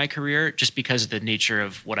me in my career, just because of the nature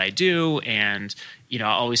of what I do. And, I'll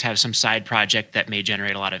always have some side project that may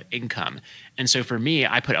generate a lot of income. And so for me,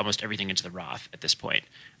 I put almost everything into the Roth at this point,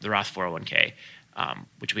 the Roth 401k,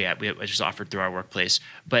 which we just offered through our workplace.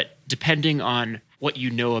 But depending on what you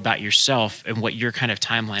know about yourself and what your kind of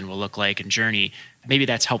timeline will look like and journey, maybe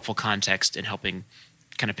that's helpful context in helping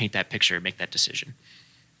kind of paint that picture, make that decision.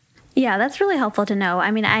 Yeah, that's really helpful to know.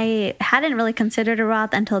 I mean, I hadn't really considered a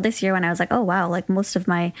Roth until this year when I was like, oh, wow, like most of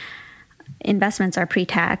my investments are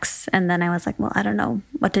pre-tax. And then I was like, well, I don't know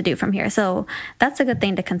what to do from here. So that's a good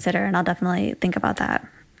thing to consider. And I'll definitely think about that.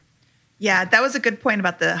 Yeah, that was a good point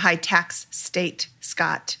about the high tax state,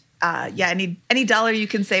 Scott. Any dollar you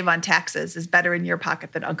can save on taxes is better in your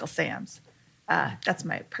pocket than Uncle Sam's. That's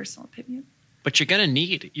my personal opinion. But you're gonna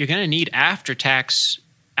need after tax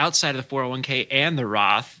outside of the 401k and the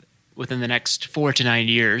Roth within the next 4 to 9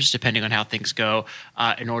 years, depending on how things go,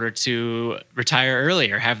 in order to retire early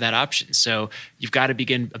or have that option. So you've got to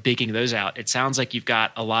begin baking those out. It sounds like you've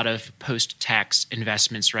got a lot of post-tax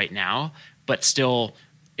investments right now, but still,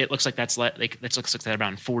 it looks like that looks like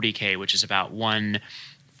around 40k, which is about 1/3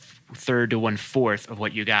 to 1/4 of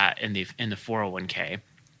what you got in the 401k.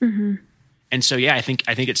 Mm-hmm. And so, yeah, I think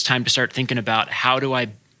it's time to start thinking about how do I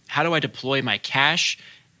deploy my cash,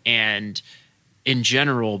 and in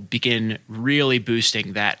general begin really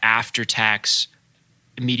boosting that after-tax,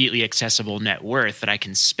 immediately accessible net worth that I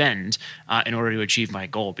can spend in order to achieve my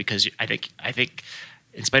goal. Because I think,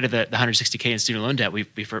 in spite of the 160K in student loan debt,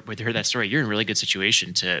 we've heard that story. You're in a really good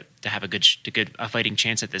situation to have a fighting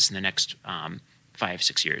chance at this in the next 4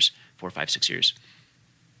 or 5 years.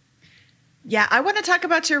 Yeah, I want to talk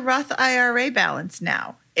about your Roth IRA balance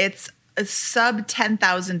now. It's a sub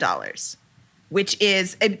 $10,000, which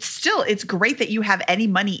is, it's great that you have any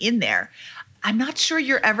money in there. I'm not sure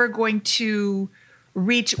you're ever going to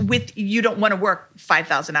reach you don't want to work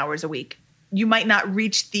 5,000 hours a week. You might not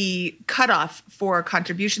reach the cutoff for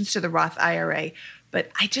contributions to the Roth IRA, but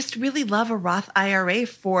I just really love a Roth IRA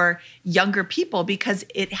for younger people because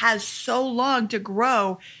it has so long to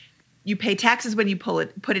grow. You pay taxes when you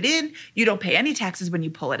put it in. You don't pay any taxes when you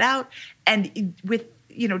pull it out. And with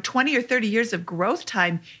 20 or 30 years of growth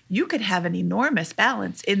time, you could have an enormous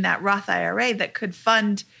balance in that Roth IRA that could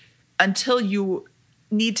fund until you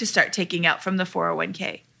need to start taking out from the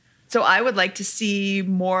 401k. So I would like to see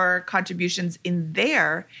more contributions in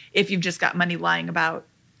there if you've just got money lying about,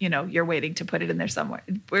 you're waiting to put it in there somewhere.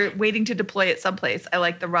 We're waiting to deploy it someplace. I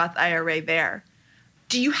like the Roth IRA there.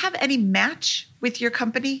 Do you have any match with your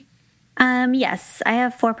company? Yes, I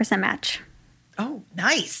have 4% match. Oh,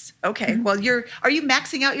 nice. Okay. Mm-hmm. Well, are you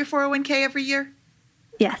maxing out your 401k every year?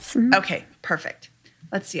 Yes. Mm-hmm. Okay, perfect.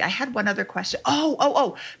 Let's see. I had one other question.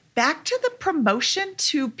 Oh. Back to the promotion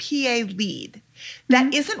to PA lead.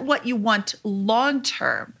 That isn't what you want long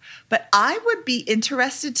term, but I would be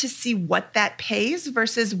interested to see what that pays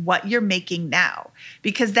versus what you're making now,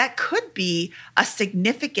 because that could be a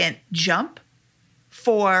significant jump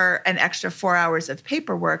for an extra 4 hours of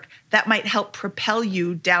paperwork that might help propel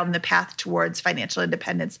you down the path towards financial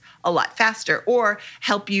independence a lot faster, or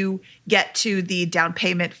help you get to the down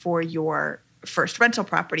payment for your first rental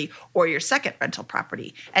property or your second rental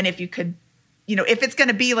property. And if you could, if it's going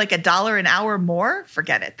to be like $1 an hour more,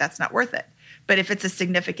 forget it. That's not worth it. But if it's a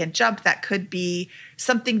significant jump, that could be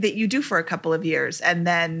something that you do for a couple of years. And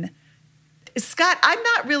then, Scott, I'm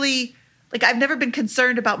not really, I've never been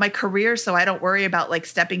concerned about my career, so I don't worry about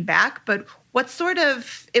stepping back. But what sort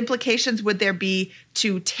of implications would there be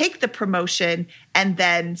to take the promotion and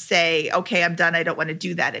then say, okay, I'm done. I don't want to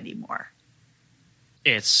do that anymore?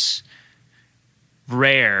 It's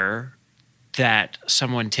rare that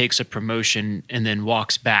someone takes a promotion and then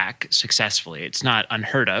walks back successfully. It's not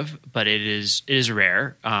unheard of, but it is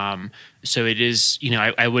rare. So it is,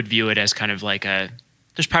 I would view it as kind of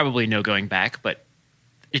there's probably no going back, but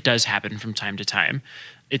it does happen from time to time.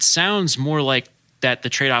 It sounds more like that the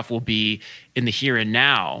trade-off will be in the here and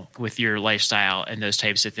now with your lifestyle and those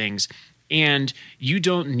types of things. And you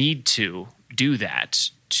don't need to do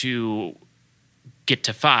that to get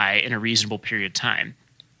to FI in a reasonable period of time.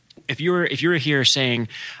 If you're here saying,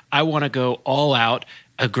 I want to go all out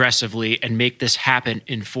aggressively and make this happen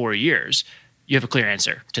in 4 years, you have a clear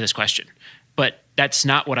answer to this question. But that's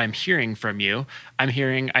not what I'm hearing from you. I'm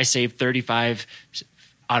hearing I saved 35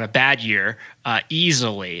 on a bad year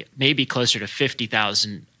easily, maybe closer to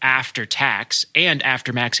 50,000 after tax and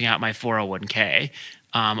after maxing out my 401k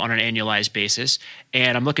on an annualized basis.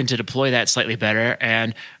 And I'm looking to deploy that slightly better.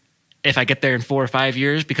 And If I get there in 4 or 5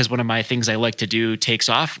 years, because one of my things I like to do takes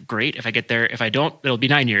off, great. If I get there, if I don't, it'll be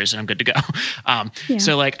 9 years and I'm good to go.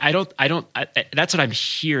 So like, that's what I'm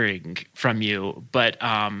hearing from you. But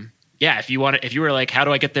yeah, if you were like, how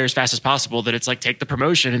do I get there as fast as possible? That it's like, take the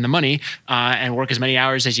promotion and the money and work as many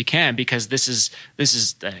hours as you can, because this is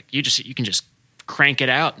you can just crank it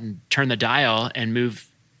out and turn the dial and move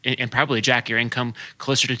and probably jack your income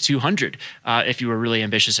closer to 200 if you were really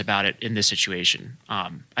ambitious about it in this situation.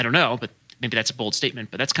 I don't know, but maybe that's a bold statement,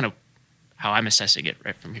 but that's kind of how I'm assessing it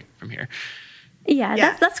right from here.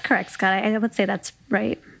 Yeah. That's correct, Scott. I would say that's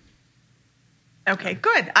right. Okay,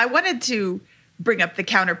 good. I wanted to bring up the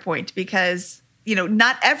counterpoint because,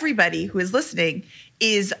 not everybody who is listening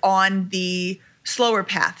is on the slower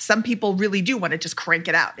path. Some people really do want to just crank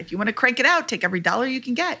it out. If you want to crank it out, take every dollar you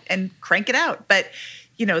can get and crank it out. But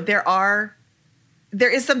there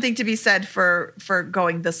is something to be said for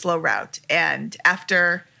going the slow route. And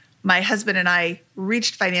after my husband and I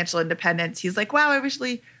reached financial independence, he's like, wow, I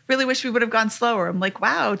really wish we would have gone slower. I'm like,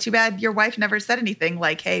 wow, too bad your wife never said anything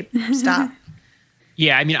like, hey, stop.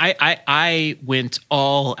 Yeah. I mean, I went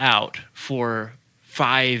all out for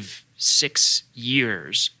 5-6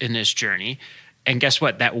 years in this journey. And guess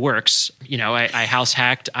what? That works. I house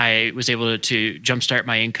hacked. I was able to jumpstart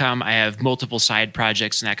my income. I have multiple side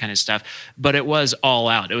projects and that kind of stuff. But it was all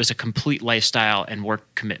out. It was a complete lifestyle and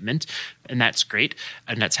work commitment. And that's great.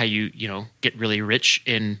 And that's how you get really rich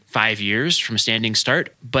in 5 years from a standing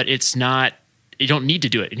start. But it's not, you don't need to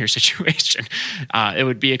do it in your situation. It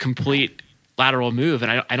would be a complete lateral move.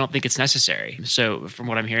 And I don't think it's necessary. So from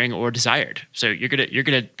what I'm hearing, or desired. So you're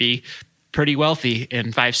gonna be pretty wealthy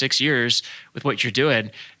in 5-6 years with what you're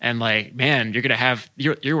doing. And like, man,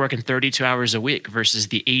 you're working 32 hours a week versus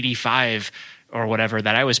the 85 or whatever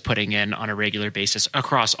that I was putting in on a regular basis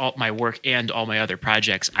across all my work and all my other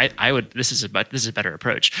projects. This is a better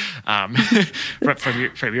approach from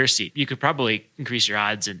your seat. You could probably increase your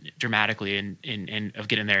odds dramatically in of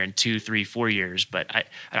getting there in 2, 3, 4 years. But I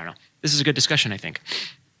don't know. This is a good discussion, I think.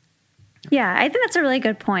 Yeah, I think that's a really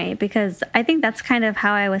good point, because I think that's kind of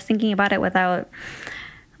how I was thinking about it without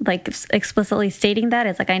like explicitly stating that.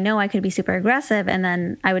 It's like, I know I could be super aggressive and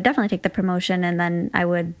then I would definitely take the promotion and then I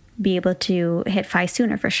would be able to hit 5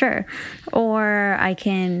 sooner for sure. Or I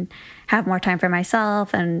can have more time for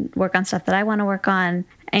myself and work on stuff that I want to work on.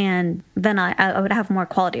 And then I would have more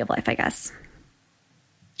quality of life, I guess.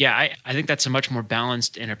 Yeah, I think that's a much more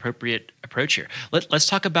balanced and appropriate approach here. Let's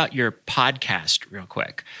talk about your podcast real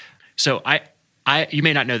quick. So you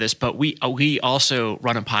may not know this, but we also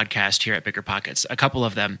run a podcast here at Bigger Pockets, a couple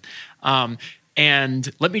of them.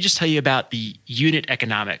 And let me just tell you about the unit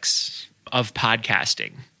economics of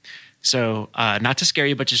podcasting. So not to scare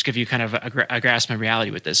you, but just give you kind of a grasp of reality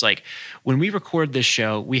with this. Like when we record this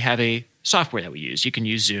show, we have a software that we use. You can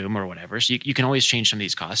use Zoom or whatever. So you can always change some of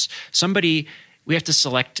these costs. We have to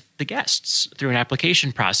select the guests through an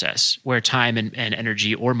application process where time and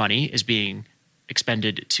energy or money is being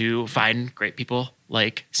expended to find great people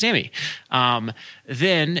like Sammy.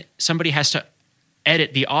 Then somebody has to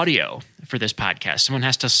edit the audio for this podcast. Someone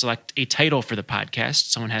has to select a title for the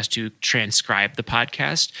podcast. Someone has to transcribe the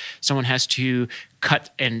podcast. Someone has to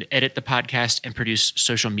cut and edit the podcast and produce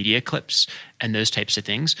social media clips and those types of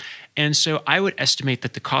things. And so I would estimate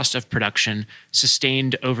that the cost of production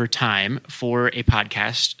sustained over time for a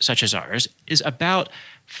podcast such as ours is about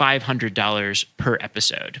 $500 per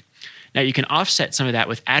episode. Now, you can offset some of that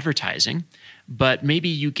with advertising, but maybe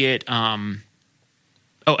you get and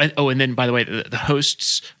then by the way, the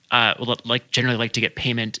hosts will generally like to get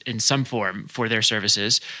payment in some form for their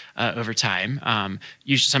services over time.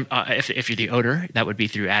 Usually, if you're the owner, that would be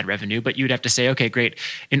through ad revenue. But you'd have to say, okay, great.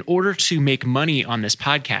 In order to make money on this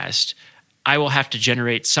podcast, I will have to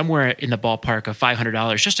generate somewhere in the ballpark of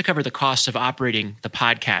 $500 just to cover the cost of operating the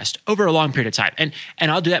podcast over a long period of time.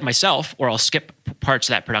 And I'll do that myself, or I'll skip parts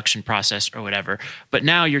of that production process or whatever. But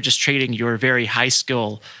now you're just trading your very high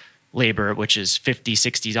skill labor, which is $50,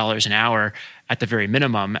 $60 an hour at the very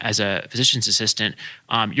minimum as a physician's assistant.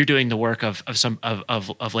 You're doing the work of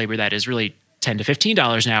labor that is really $10 to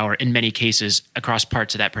 $15 an hour in many cases across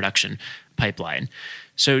parts of that production pipeline.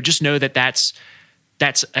 So just know that that's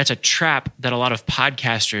a trap that a lot of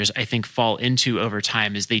podcasters, I think, fall into over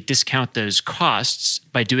time, is they discount those costs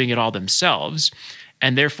by doing it all themselves.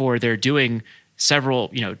 And therefore they're doing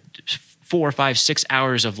several, 4, 5, 6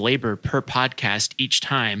 hours of labor per podcast each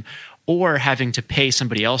time, or having to pay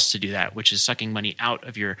somebody else to do that, which is sucking money out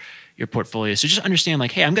of your portfolio. So just understand,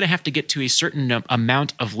 like, hey, I'm going to have to get to a certain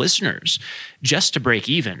amount of listeners just to break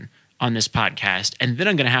even on this podcast. And then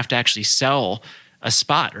I'm going to have to actually sell a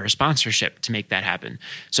spot or a sponsorship to make that happen.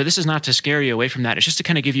 So this is not to scare you away from that. It's just to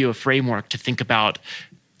kind of give you a framework to think about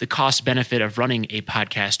the cost benefit of running a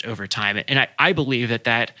podcast over time. And I believe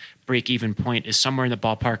that break-even point is somewhere in the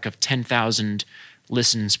ballpark of 10,000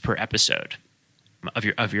 listens per episode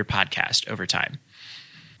of your podcast over time.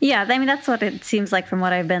 Yeah, I mean, that's what it seems like from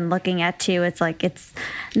what I've been looking at too. It's like it's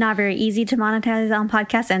not very easy to monetize on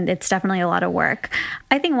podcasts, and it's definitely a lot of work.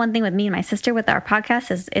 I think one thing with me and my sister with our podcast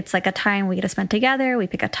is it's like a time we get to spend together. We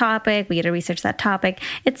pick a topic, we get to research that topic.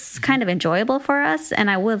 It's kind of enjoyable for us. And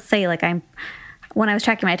I will say, like, when I was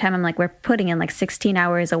tracking my time, I'm like, we're putting in like 16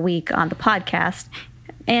 hours a week on the podcast.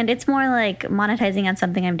 And it's more like monetizing on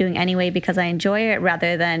something I'm doing anyway because I enjoy it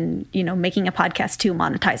rather than, making a podcast to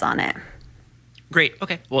monetize on it. Great.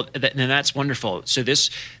 Okay. Well, then that's wonderful. So this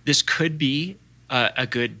could be a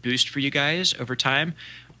good boost for you guys over time,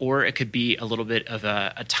 or it could be a little bit of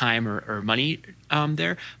a time or money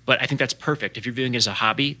there. But I think that's perfect. If you're viewing it as a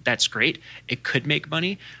hobby, that's great. It could make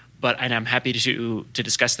money. And I'm happy to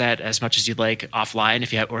discuss that as much as you'd like offline.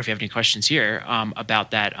 If you have any questions here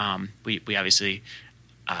about that, we obviously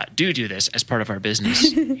do this as part of our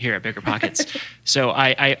business here at Bigger Pockets. So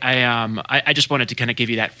I just wanted to kind of give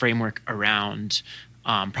you that framework around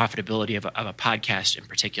profitability of a podcast in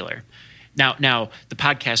particular. Now the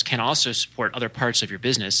podcast can also support other parts of your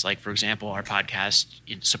business. Like, for example, our podcast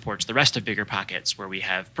supports the rest of Bigger Pockets, where we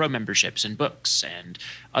have pro memberships and books and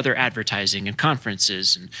other advertising and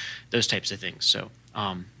conferences and those types of things. So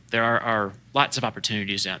there are lots of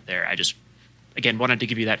opportunities out there. I just, again, wanted to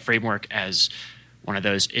give you that framework as one of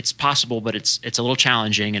those. It's possible, but it's a little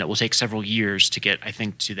challenging, and it will take several years to get, I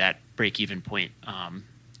think, to that break-even point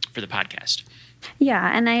for the podcast.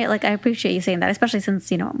 Yeah, and I appreciate you saying that, especially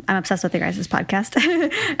since, I'm obsessed with your guys' podcast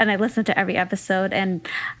and I listen to every episode, and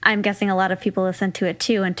I'm guessing a lot of people listen to it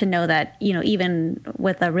too, and to know that, even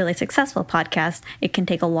with a really successful podcast, it can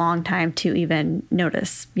take a long time to even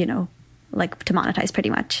notice, to monetize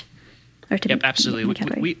pretty much. Yep,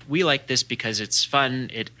 absolutely. We like this because it's fun.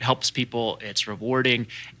 It helps people. It's rewarding,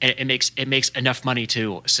 and it makes enough money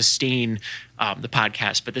to sustain the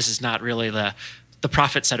podcast. But this is not really the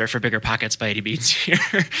profit center for Bigger Pockets by any means here.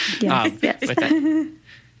 Yes. With that.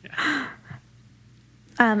 Yeah.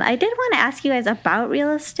 I did want to ask you guys about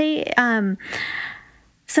real estate.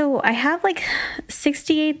 So I have like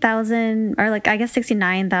 68,000 or I guess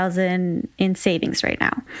 69,000 in savings right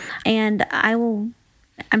now, and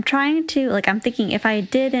I'm trying to, I'm thinking if I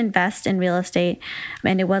did invest in real estate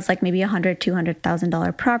and it was maybe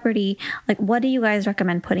 $100,000-$200,000 property, what do you guys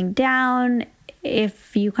recommend putting down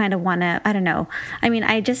if you kind of want to, I don't know. I mean,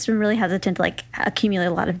 I just am really hesitant to accumulate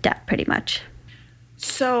a lot of debt pretty much.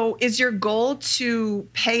 So is your goal to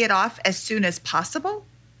pay it off as soon as possible?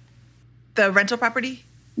 The rental property?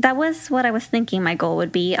 That was what I was thinking my goal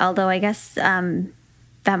would be, although I guess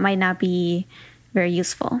that might not be very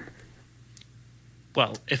useful.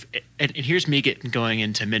 Well, and here's me going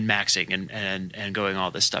into min-maxing and going all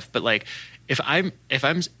this stuff. But if I'm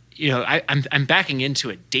I'm backing into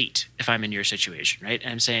a date if I'm in your situation, right? And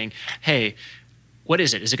I'm saying, hey, what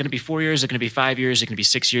is it? Is it going to be 4 years? Is it going to be 5 years? Is it going to be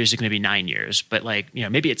 6 years? Is it going to be 9 years? But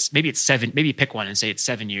maybe it's 7. Maybe pick one and say it's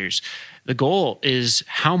 7 years. The goal is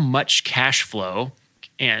how much cash flow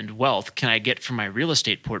and wealth can I get from my real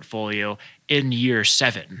estate portfolio in year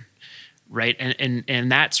 7? Right. And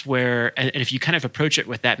that's where, and if you kind of approach it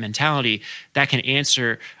with that mentality, that can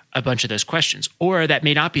answer a bunch of those questions. Or that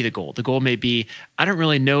may not be the goal. The goal may be, I don't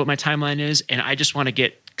really know what my timeline is, and I just want to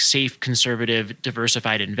get safe, conservative,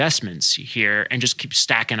 diversified investments here and just keep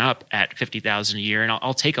stacking up at $50,000 a year. And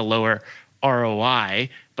I'll take a lower ROI,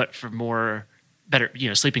 but for better,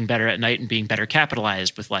 sleeping better at night and being better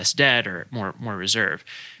capitalized with less debt or more reserve.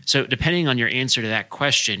 So depending on your answer to that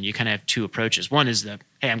question, you kind of have two approaches. One is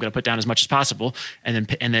hey, I'm going to put down as much as possible and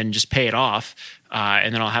then just pay it off.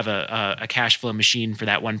 And then I'll have a cash flow machine for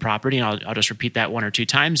that one property, and I'll just repeat that 1 or 2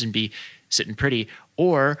 times and be sitting pretty.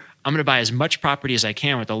 Or I'm going to buy as much property as I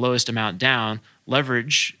can with the lowest amount down,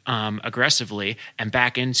 leverage aggressively, and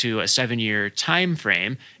back into a 7-year time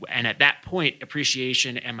frame. And at that point,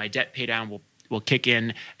 appreciation and my debt pay down will kick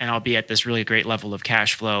in, and I'll be at this really great level of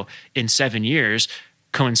cash flow in 7 years,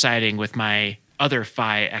 coinciding with my other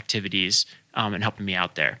FI activities and helping me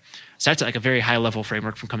out there. So that's a very high level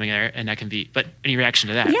framework from coming there, and that can be, but any reaction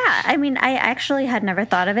to that? Yeah, I mean, I actually had never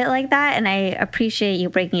thought of it like that, and I appreciate you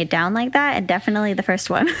breaking it down like that, and definitely the first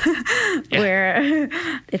one where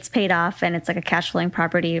it's paid off and it's a cash flowing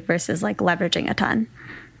property versus leveraging a ton.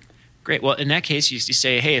 Great. Well, in that case, you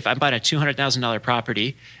say, hey, if I'm buying a $200,000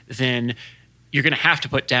 property, then you're going to have to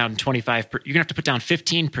put down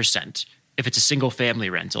 15% if it's a single family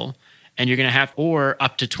rental. And you're going to have, or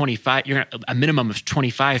up to 25, a minimum of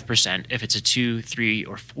 25% if it's a 2, 3,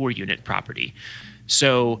 or 4 unit property.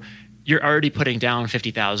 So you're already putting down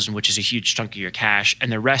 $50,000, which is a huge chunk of your cash,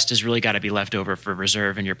 and the rest has really got to be left over for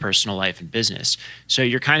reserve in your personal life and business. So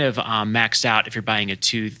you're kind of maxed out if you're buying a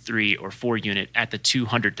 2, 3, or 4 unit at the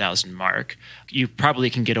 $200,000 mark. You probably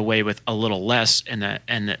can get away with a little less in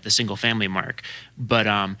the single family mark, but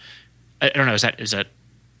I don't know.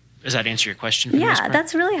 Does that answer your question? Yeah,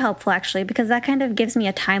 that's really helpful actually, because that kind of gives me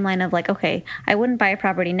a timeline of like, okay, I wouldn't buy a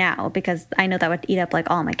property now because I know that would eat up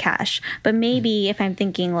like all my cash. But maybe if I'm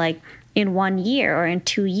thinking like in 1 year or in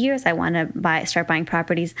 2 years, I want to start buying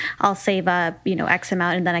properties, I'll save up, X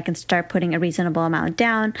amount, and then I can start putting a reasonable amount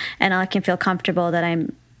down, and I can feel comfortable that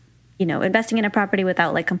I'm, investing in a property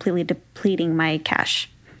without like completely depleting my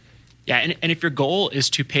cash. Yeah, and if your goal is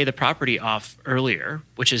to pay the property off earlier,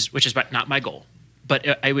 which is not my goal,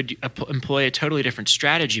 but I would employ a totally different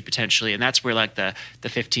strategy potentially, and that's where like the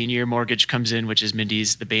 15-year mortgage comes in, which is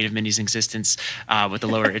the bane of Mindy's existence, with the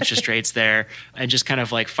lower interest rates there, and just kind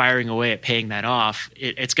of like firing away at paying that off.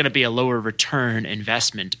 It's going to be a lower return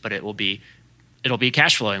investment, but it'll be a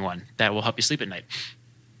cash flowing one that will help you sleep at night.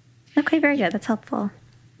 Okay, very good. That's helpful.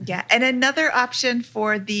 Yeah, and another option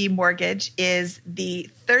for the mortgage is the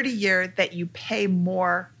 30-year that you pay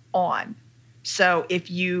more on. So if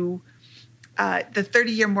you the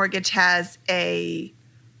 30-year mortgage has a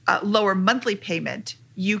lower monthly payment,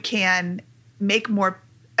 you can make more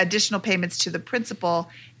additional payments to the principal.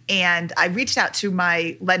 And I reached out to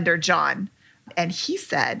my lender, John, and he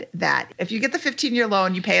said that if you get the 15-year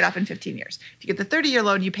loan, you pay it off in 15 years. If you get the 30-year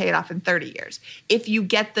loan, you pay it off in 30 years. If you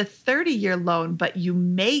get the 30-year loan, but you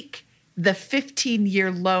make the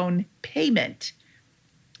 15-year loan payment,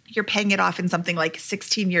 you're paying it off in something like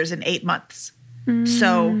 16 years and 8 months.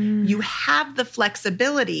 So you have the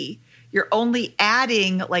flexibility. You're only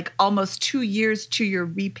adding like almost 2 years to your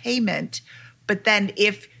repayment. But then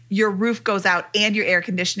if your roof goes out and your air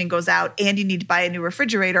conditioning goes out and you need to buy a new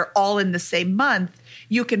refrigerator all in the same month,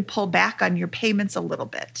 you can pull back on your payments a little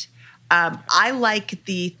bit. I like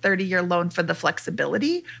the 30-year loan for the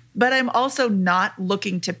flexibility, but I'm also not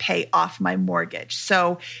looking to pay off my mortgage.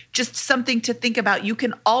 So just something to think about. You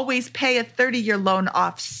can always pay a 30-year loan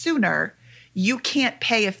off sooner. You can't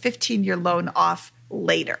pay a 15-year loan off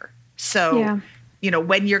later. So,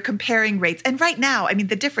 when you're comparing rates, and right now, I mean,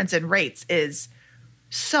 the difference in rates is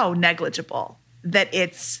so negligible that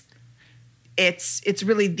it's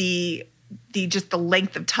really the just the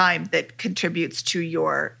length of time that contributes to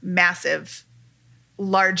your massive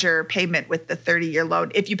larger payment with the 30-year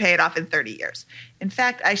loan if you pay it off in 30 years. In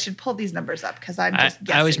fact, I should pull these numbers up because I'm just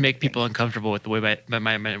guessing. I always make people uncomfortable with the way my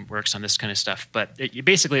mind works on this kind of stuff. But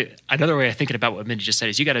basically, another way of thinking about what Mindy just said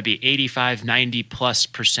is you got to be 85,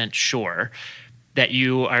 90+% sure that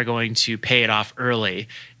you are going to pay it off early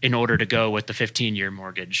in order to go with the 15-year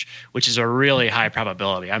mortgage, which is a really high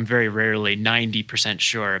probability. I'm very rarely 90%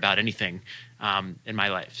 sure about anything in my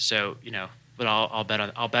life. So, but I'll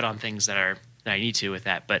bet on things that I need to with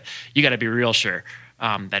that. But you got to be real sure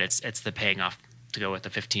that it's the paying off to go with the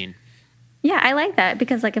 15. Yeah, I like that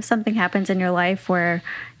because like if something happens in your life where,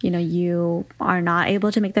 you are not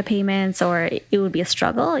able to make the payments or it would be a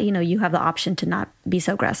struggle, you have the option to not be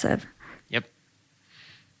so aggressive. Yep.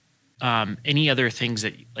 Any other things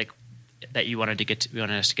that you wanted us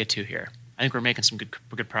to get to here? I think we're making some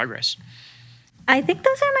good progress. I think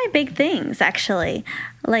those are my big things, actually.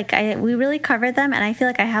 We really covered them, and I feel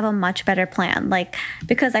like I have a much better plan.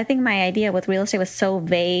 Because I think my idea with real estate was so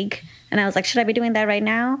vague, and I was like, should I be doing that right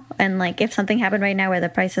now? And if something happened right now where the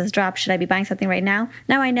prices drop, should I be buying something right now?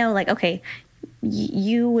 Now I know, okay,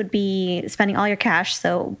 you would be spending all your cash,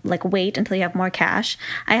 so wait until you have more cash.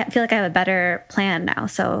 I feel like I have a better plan now,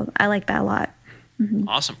 so I like that a lot. Mm-hmm.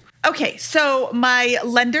 Awesome. Okay, so my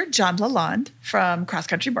lender, John Lalonde from Cross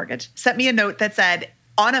Country Mortgage, sent me a note that said,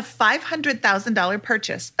 on a $500,000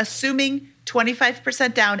 purchase, assuming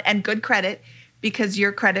 25% down and good credit, because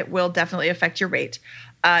your credit will definitely affect your rate.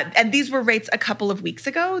 And these were rates a couple of weeks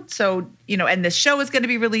ago. So, and this show is going to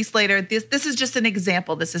be released later. This is just an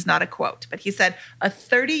example. This is not a quote. But he said a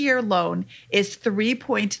 30-year loan is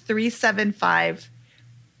 3.375.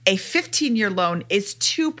 A 15-year loan is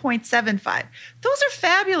 2.75. Those are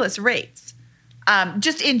fabulous rates.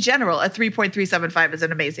 Just in general, a 3.375 is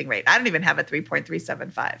an amazing rate. I don't even have a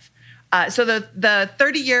 3.375. So the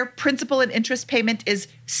 30-year principal and interest payment is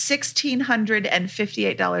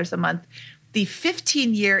 $1,658 a month. The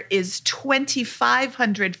 15-year is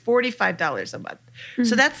 $2,545 a month. Mm-hmm.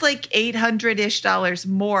 So that's like $800-ish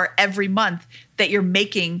more every month that you're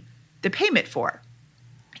making the payment for.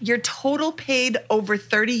 Your total paid over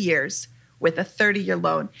 30 years with a 30-year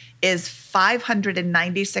loan is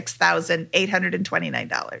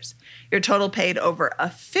 $596,829. Your total paid over a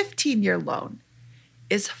 15-year loan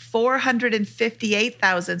is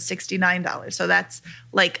 $458,069. So that's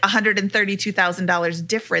like $132,000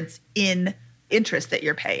 difference in interest that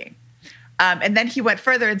you're paying. And then he went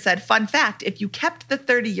further and said, fun fact, if you kept the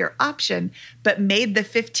 30-year option but made the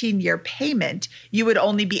 15-year payment, you would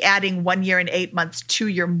only be adding 1 year and 8 months to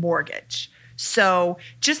your mortgage. So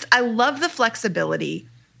I love the flexibility,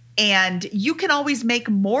 and you can always make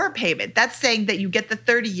more payment. That's saying that you get the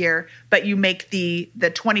 30-year, but you make the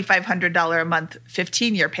 $2,500 a month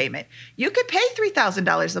 15-year payment. You could pay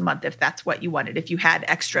 $3,000 a month if that's what you wanted, if you had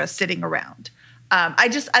extra sitting around.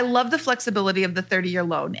 I love the flexibility of the 30-year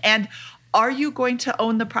loan. And are you going to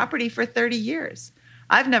own the property for 30 years?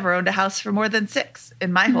 I've never owned a house for more than 6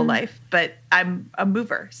 in my whole life, but I'm a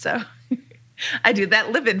mover. So I do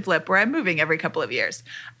that live-in flip where I'm moving every couple of years.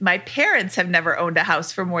 My parents have never owned a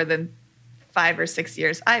house for more than 5 or 6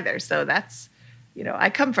 years either. So that's, I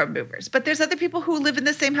come from movers. But there's other people who live in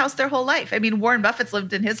the same house their whole life. I mean, Warren Buffett's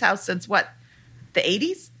lived in his house since what, the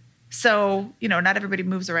 80s? So, not everybody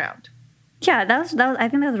moves around. Yeah, that was I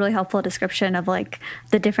think that was a really helpful description of like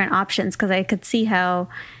the different options, because I could see how,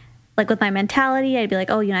 like with my mentality, I'd be like,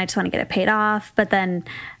 oh, I just want to get it paid off. But then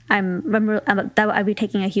I'd be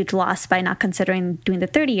taking a huge loss by not considering doing the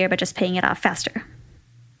 30-year, but just paying it off faster.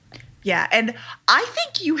 Yeah, and I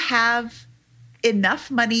think you have enough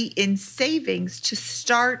money in savings to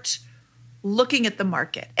start looking at the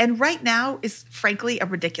market. And right now is frankly a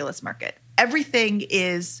ridiculous market. Everything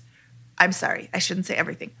is, I'm sorry, I shouldn't say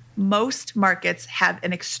everything. Most markets have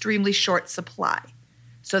an extremely short supply.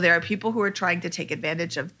 So there are people who are trying to take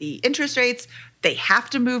advantage of the interest rates. They have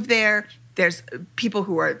to move there. There's people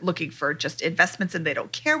who are looking for just investments and they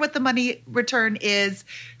don't care what the money return is.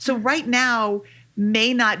 So right now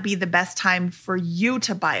may not be the best time for you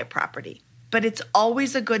to buy a property, but it's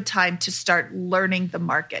always a good time to start learning the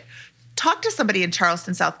market. Talk to somebody in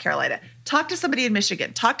Charleston, South Carolina. Talk to somebody in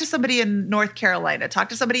Michigan. Talk to somebody in North Carolina. Talk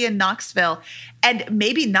to somebody in Knoxville. And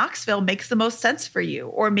maybe Knoxville makes the most sense for you,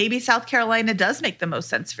 or maybe South Carolina does make the most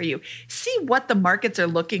sense for you. See what the markets are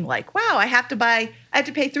looking like. Wow, I have to pay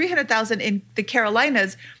 $300,000 in the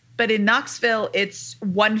Carolinas, but in Knoxville it's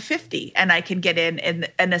 $150,000 and I can get in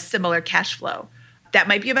a similar cash flow. That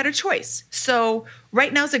might be a better choice. So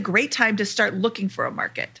right now is a great time to start looking for a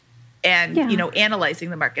market. And, analyzing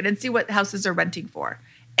the market and see what houses are renting for.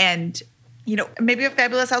 And, maybe a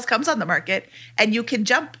fabulous house comes on the market and you can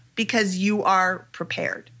jump because you are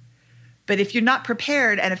prepared. But if you're not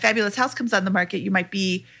prepared and a fabulous house comes on the market, you might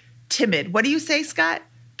be timid. What do you say, Scott?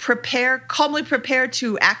 Calmly prepare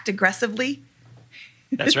to act aggressively.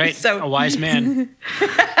 That's right. A wise man.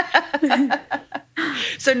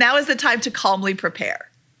 So now is the time to calmly prepare.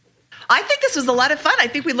 I think this was a lot of fun. I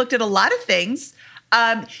think we looked at a lot of things.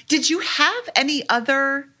 Did you have any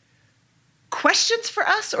other questions for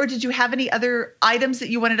us, or did you have any other items that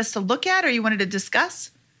you wanted us to look at or you wanted to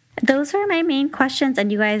discuss? Those were my main questions,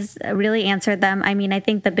 and you guys really answered them. I mean, I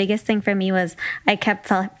think the biggest thing for me was I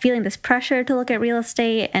kept feeling this pressure to look at real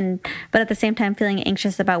estate, but at the same time feeling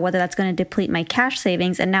anxious about whether that's going to deplete my cash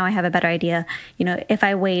savings. And now I have a better idea. If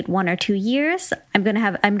I wait 1 or 2 years, I'm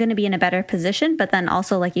going to be in a better position. But then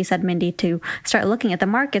also, like you said, Mindy, to start looking at the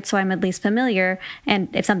market so I'm at least familiar.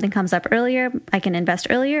 And if something comes up earlier, I can invest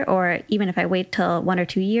earlier. Or even if I wait till 1 or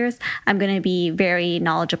 2 years, I'm going to be very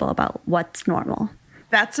knowledgeable about what's normal.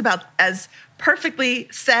 That's about as perfectly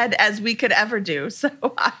said as we could ever do. So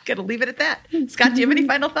I'm going to leave it at that. Scott, do you have any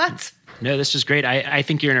final thoughts? No, this is great. I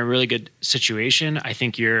think you're in a really good situation. I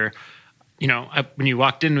think you're, when you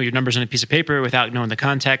walked in with your numbers on a piece of paper without knowing the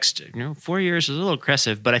context, 4 years is a little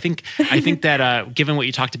aggressive. But I think that given what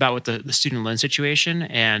you talked about with the student loan situation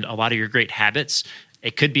and a lot of your great habits,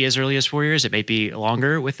 it could be as early as 4 years. It may be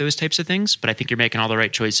longer with those types of things, but I think you're making all the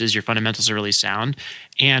right choices. Your fundamentals are really sound.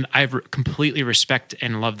 And I completely respect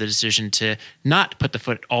and love the decision to not put the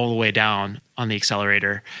foot all the way down on the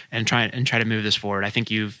accelerator and try to move this forward. I think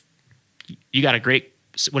you got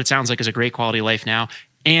what it sounds like is a great quality of life now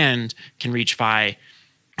and can reach FI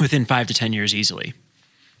within 5 to 10 years easily.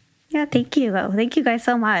 Yeah, thank you. Thank you guys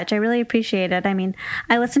so much. I really appreciate it. I mean,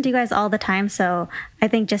 I listen to you guys all the time, so I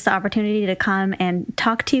think just the opportunity to come and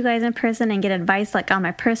talk to you guys in person and get advice like on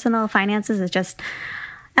my personal finances is just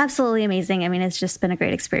absolutely amazing. I mean, it's just been a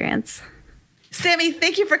great experience. Sammy,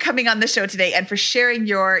 thank you for coming on the show today and for sharing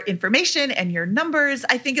your information and your numbers.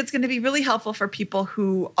 I think it's going to be really helpful for people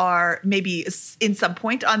who are maybe in some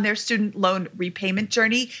point on their student loan repayment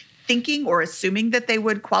journey, thinking or assuming that they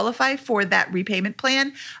would qualify for that repayment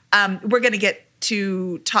plan. We're going to get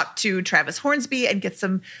to talk to Travis Hornsby and get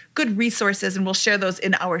some good resources. And we'll share those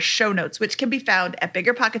in our show notes, which can be found at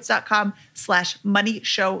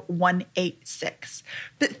biggerpockets.com/moneyshow186.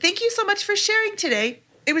 But thank you so much for sharing today.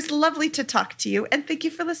 It was lovely to talk to you. And thank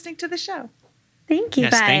you for listening to the show. Thank you,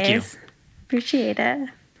 Yes, guys. thank you. Appreciate it.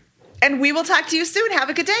 And we will talk to you soon. Have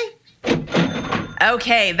a good day.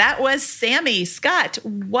 Okay, that was Sammy. Scott,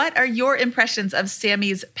 what are your impressions of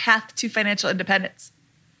Sammy's path to financial independence?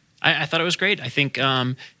 I thought it was great. I think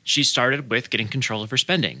she started with getting control of her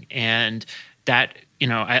spending. And that,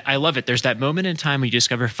 I love it. There's that moment in time when you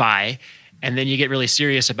discover FI, and then you get really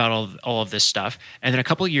serious about all of this stuff. And then a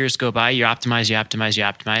couple of years go by, you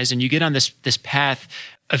optimize, and you get on this path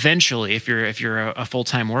eventually, if you're a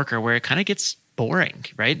full-time worker, where it kind of gets boring,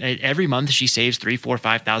 right? Every month she saves $3,000,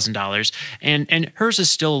 $4,000, $5,000, and hers is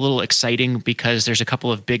still a little exciting because there's a couple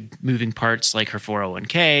of big moving parts like her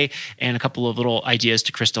 401k and a couple of little ideas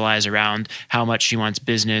to crystallize around how much she wants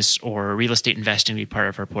business or real estate investing to be part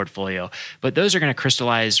of her portfolio. But those are going to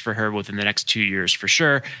crystallize for her within the next 2 years for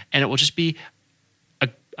sure, and it will just be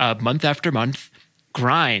a month after month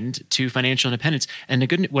grind to financial independence. And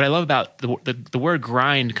what I love about the word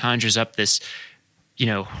grind conjures up this,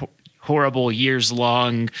 horrible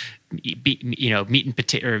years-long, meat and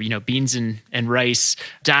potato, or beans and rice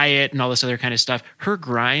diet and all this other kind of stuff. Her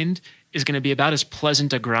grind is going to be about as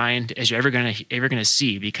pleasant a grind as you're ever going to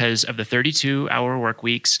see because of the 32-hour work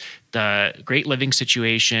weeks, the great living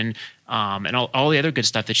situation, and all the other good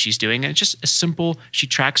stuff that she's doing. And it's just a simple. She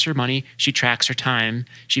tracks her money, she tracks her time,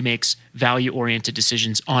 she makes value-oriented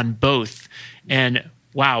decisions on both. And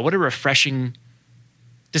wow, what a refreshing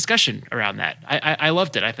discussion around that. I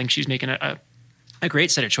loved it. I think she's making a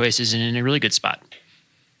great set of choices and in a really good spot.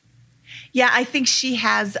 Yeah, I think she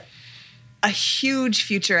has a huge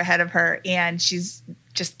future ahead of her, and she's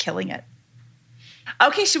just killing it.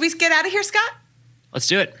 Okay, should we get out of here, Scott? Let's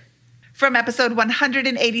do it. From episode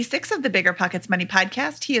 186 of the Bigger Pockets Money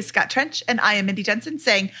Podcast, he is Scott Trench, and I am Mindy Jensen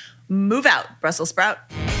saying, move out, Brussels sprout.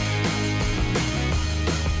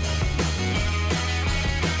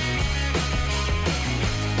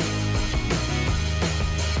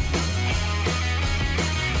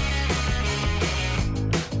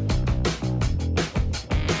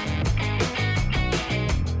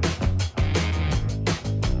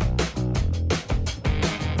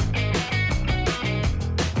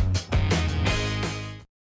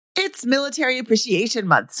 It's Military Appreciation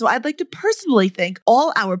Month, so I'd like to personally thank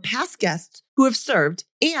all our past guests who have served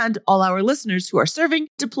and all our listeners who are serving,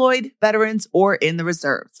 deployed, veterans, or in the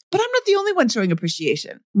reserves. But I'm not the only one showing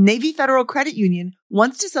appreciation. Navy Federal Credit Union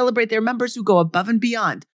wants to celebrate their members who go above and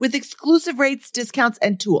beyond with exclusive rates, discounts,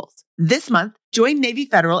 and tools. This month, join Navy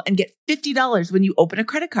Federal and get $50 when you open a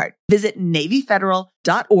credit card. Visit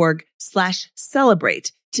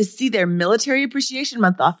NavyFederal.org/celebrate to see their Military Appreciation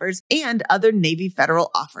Month offers and other Navy Federal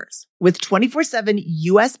offers. With 24/7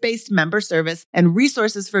 U.S.-based member service and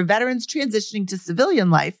resources for veterans transitioning to civilian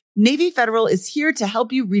life, Navy Federal is here to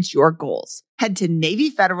help you reach your goals. Head to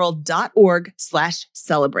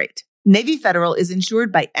NavyFederal.org/celebrate. Navy Federal is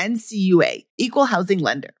insured by NCUA, Equal Housing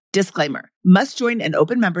Lender. Disclaimer, must join an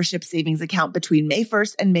open membership savings account between May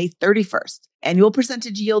 1st and May 31st. Annual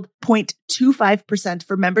percentage yield 0.25%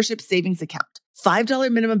 for membership savings account.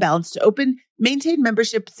 $5 minimum balance to open, maintain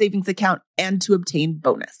membership savings account, and to obtain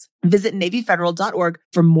bonus. Visit NavyFederal.org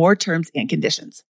for more terms and conditions.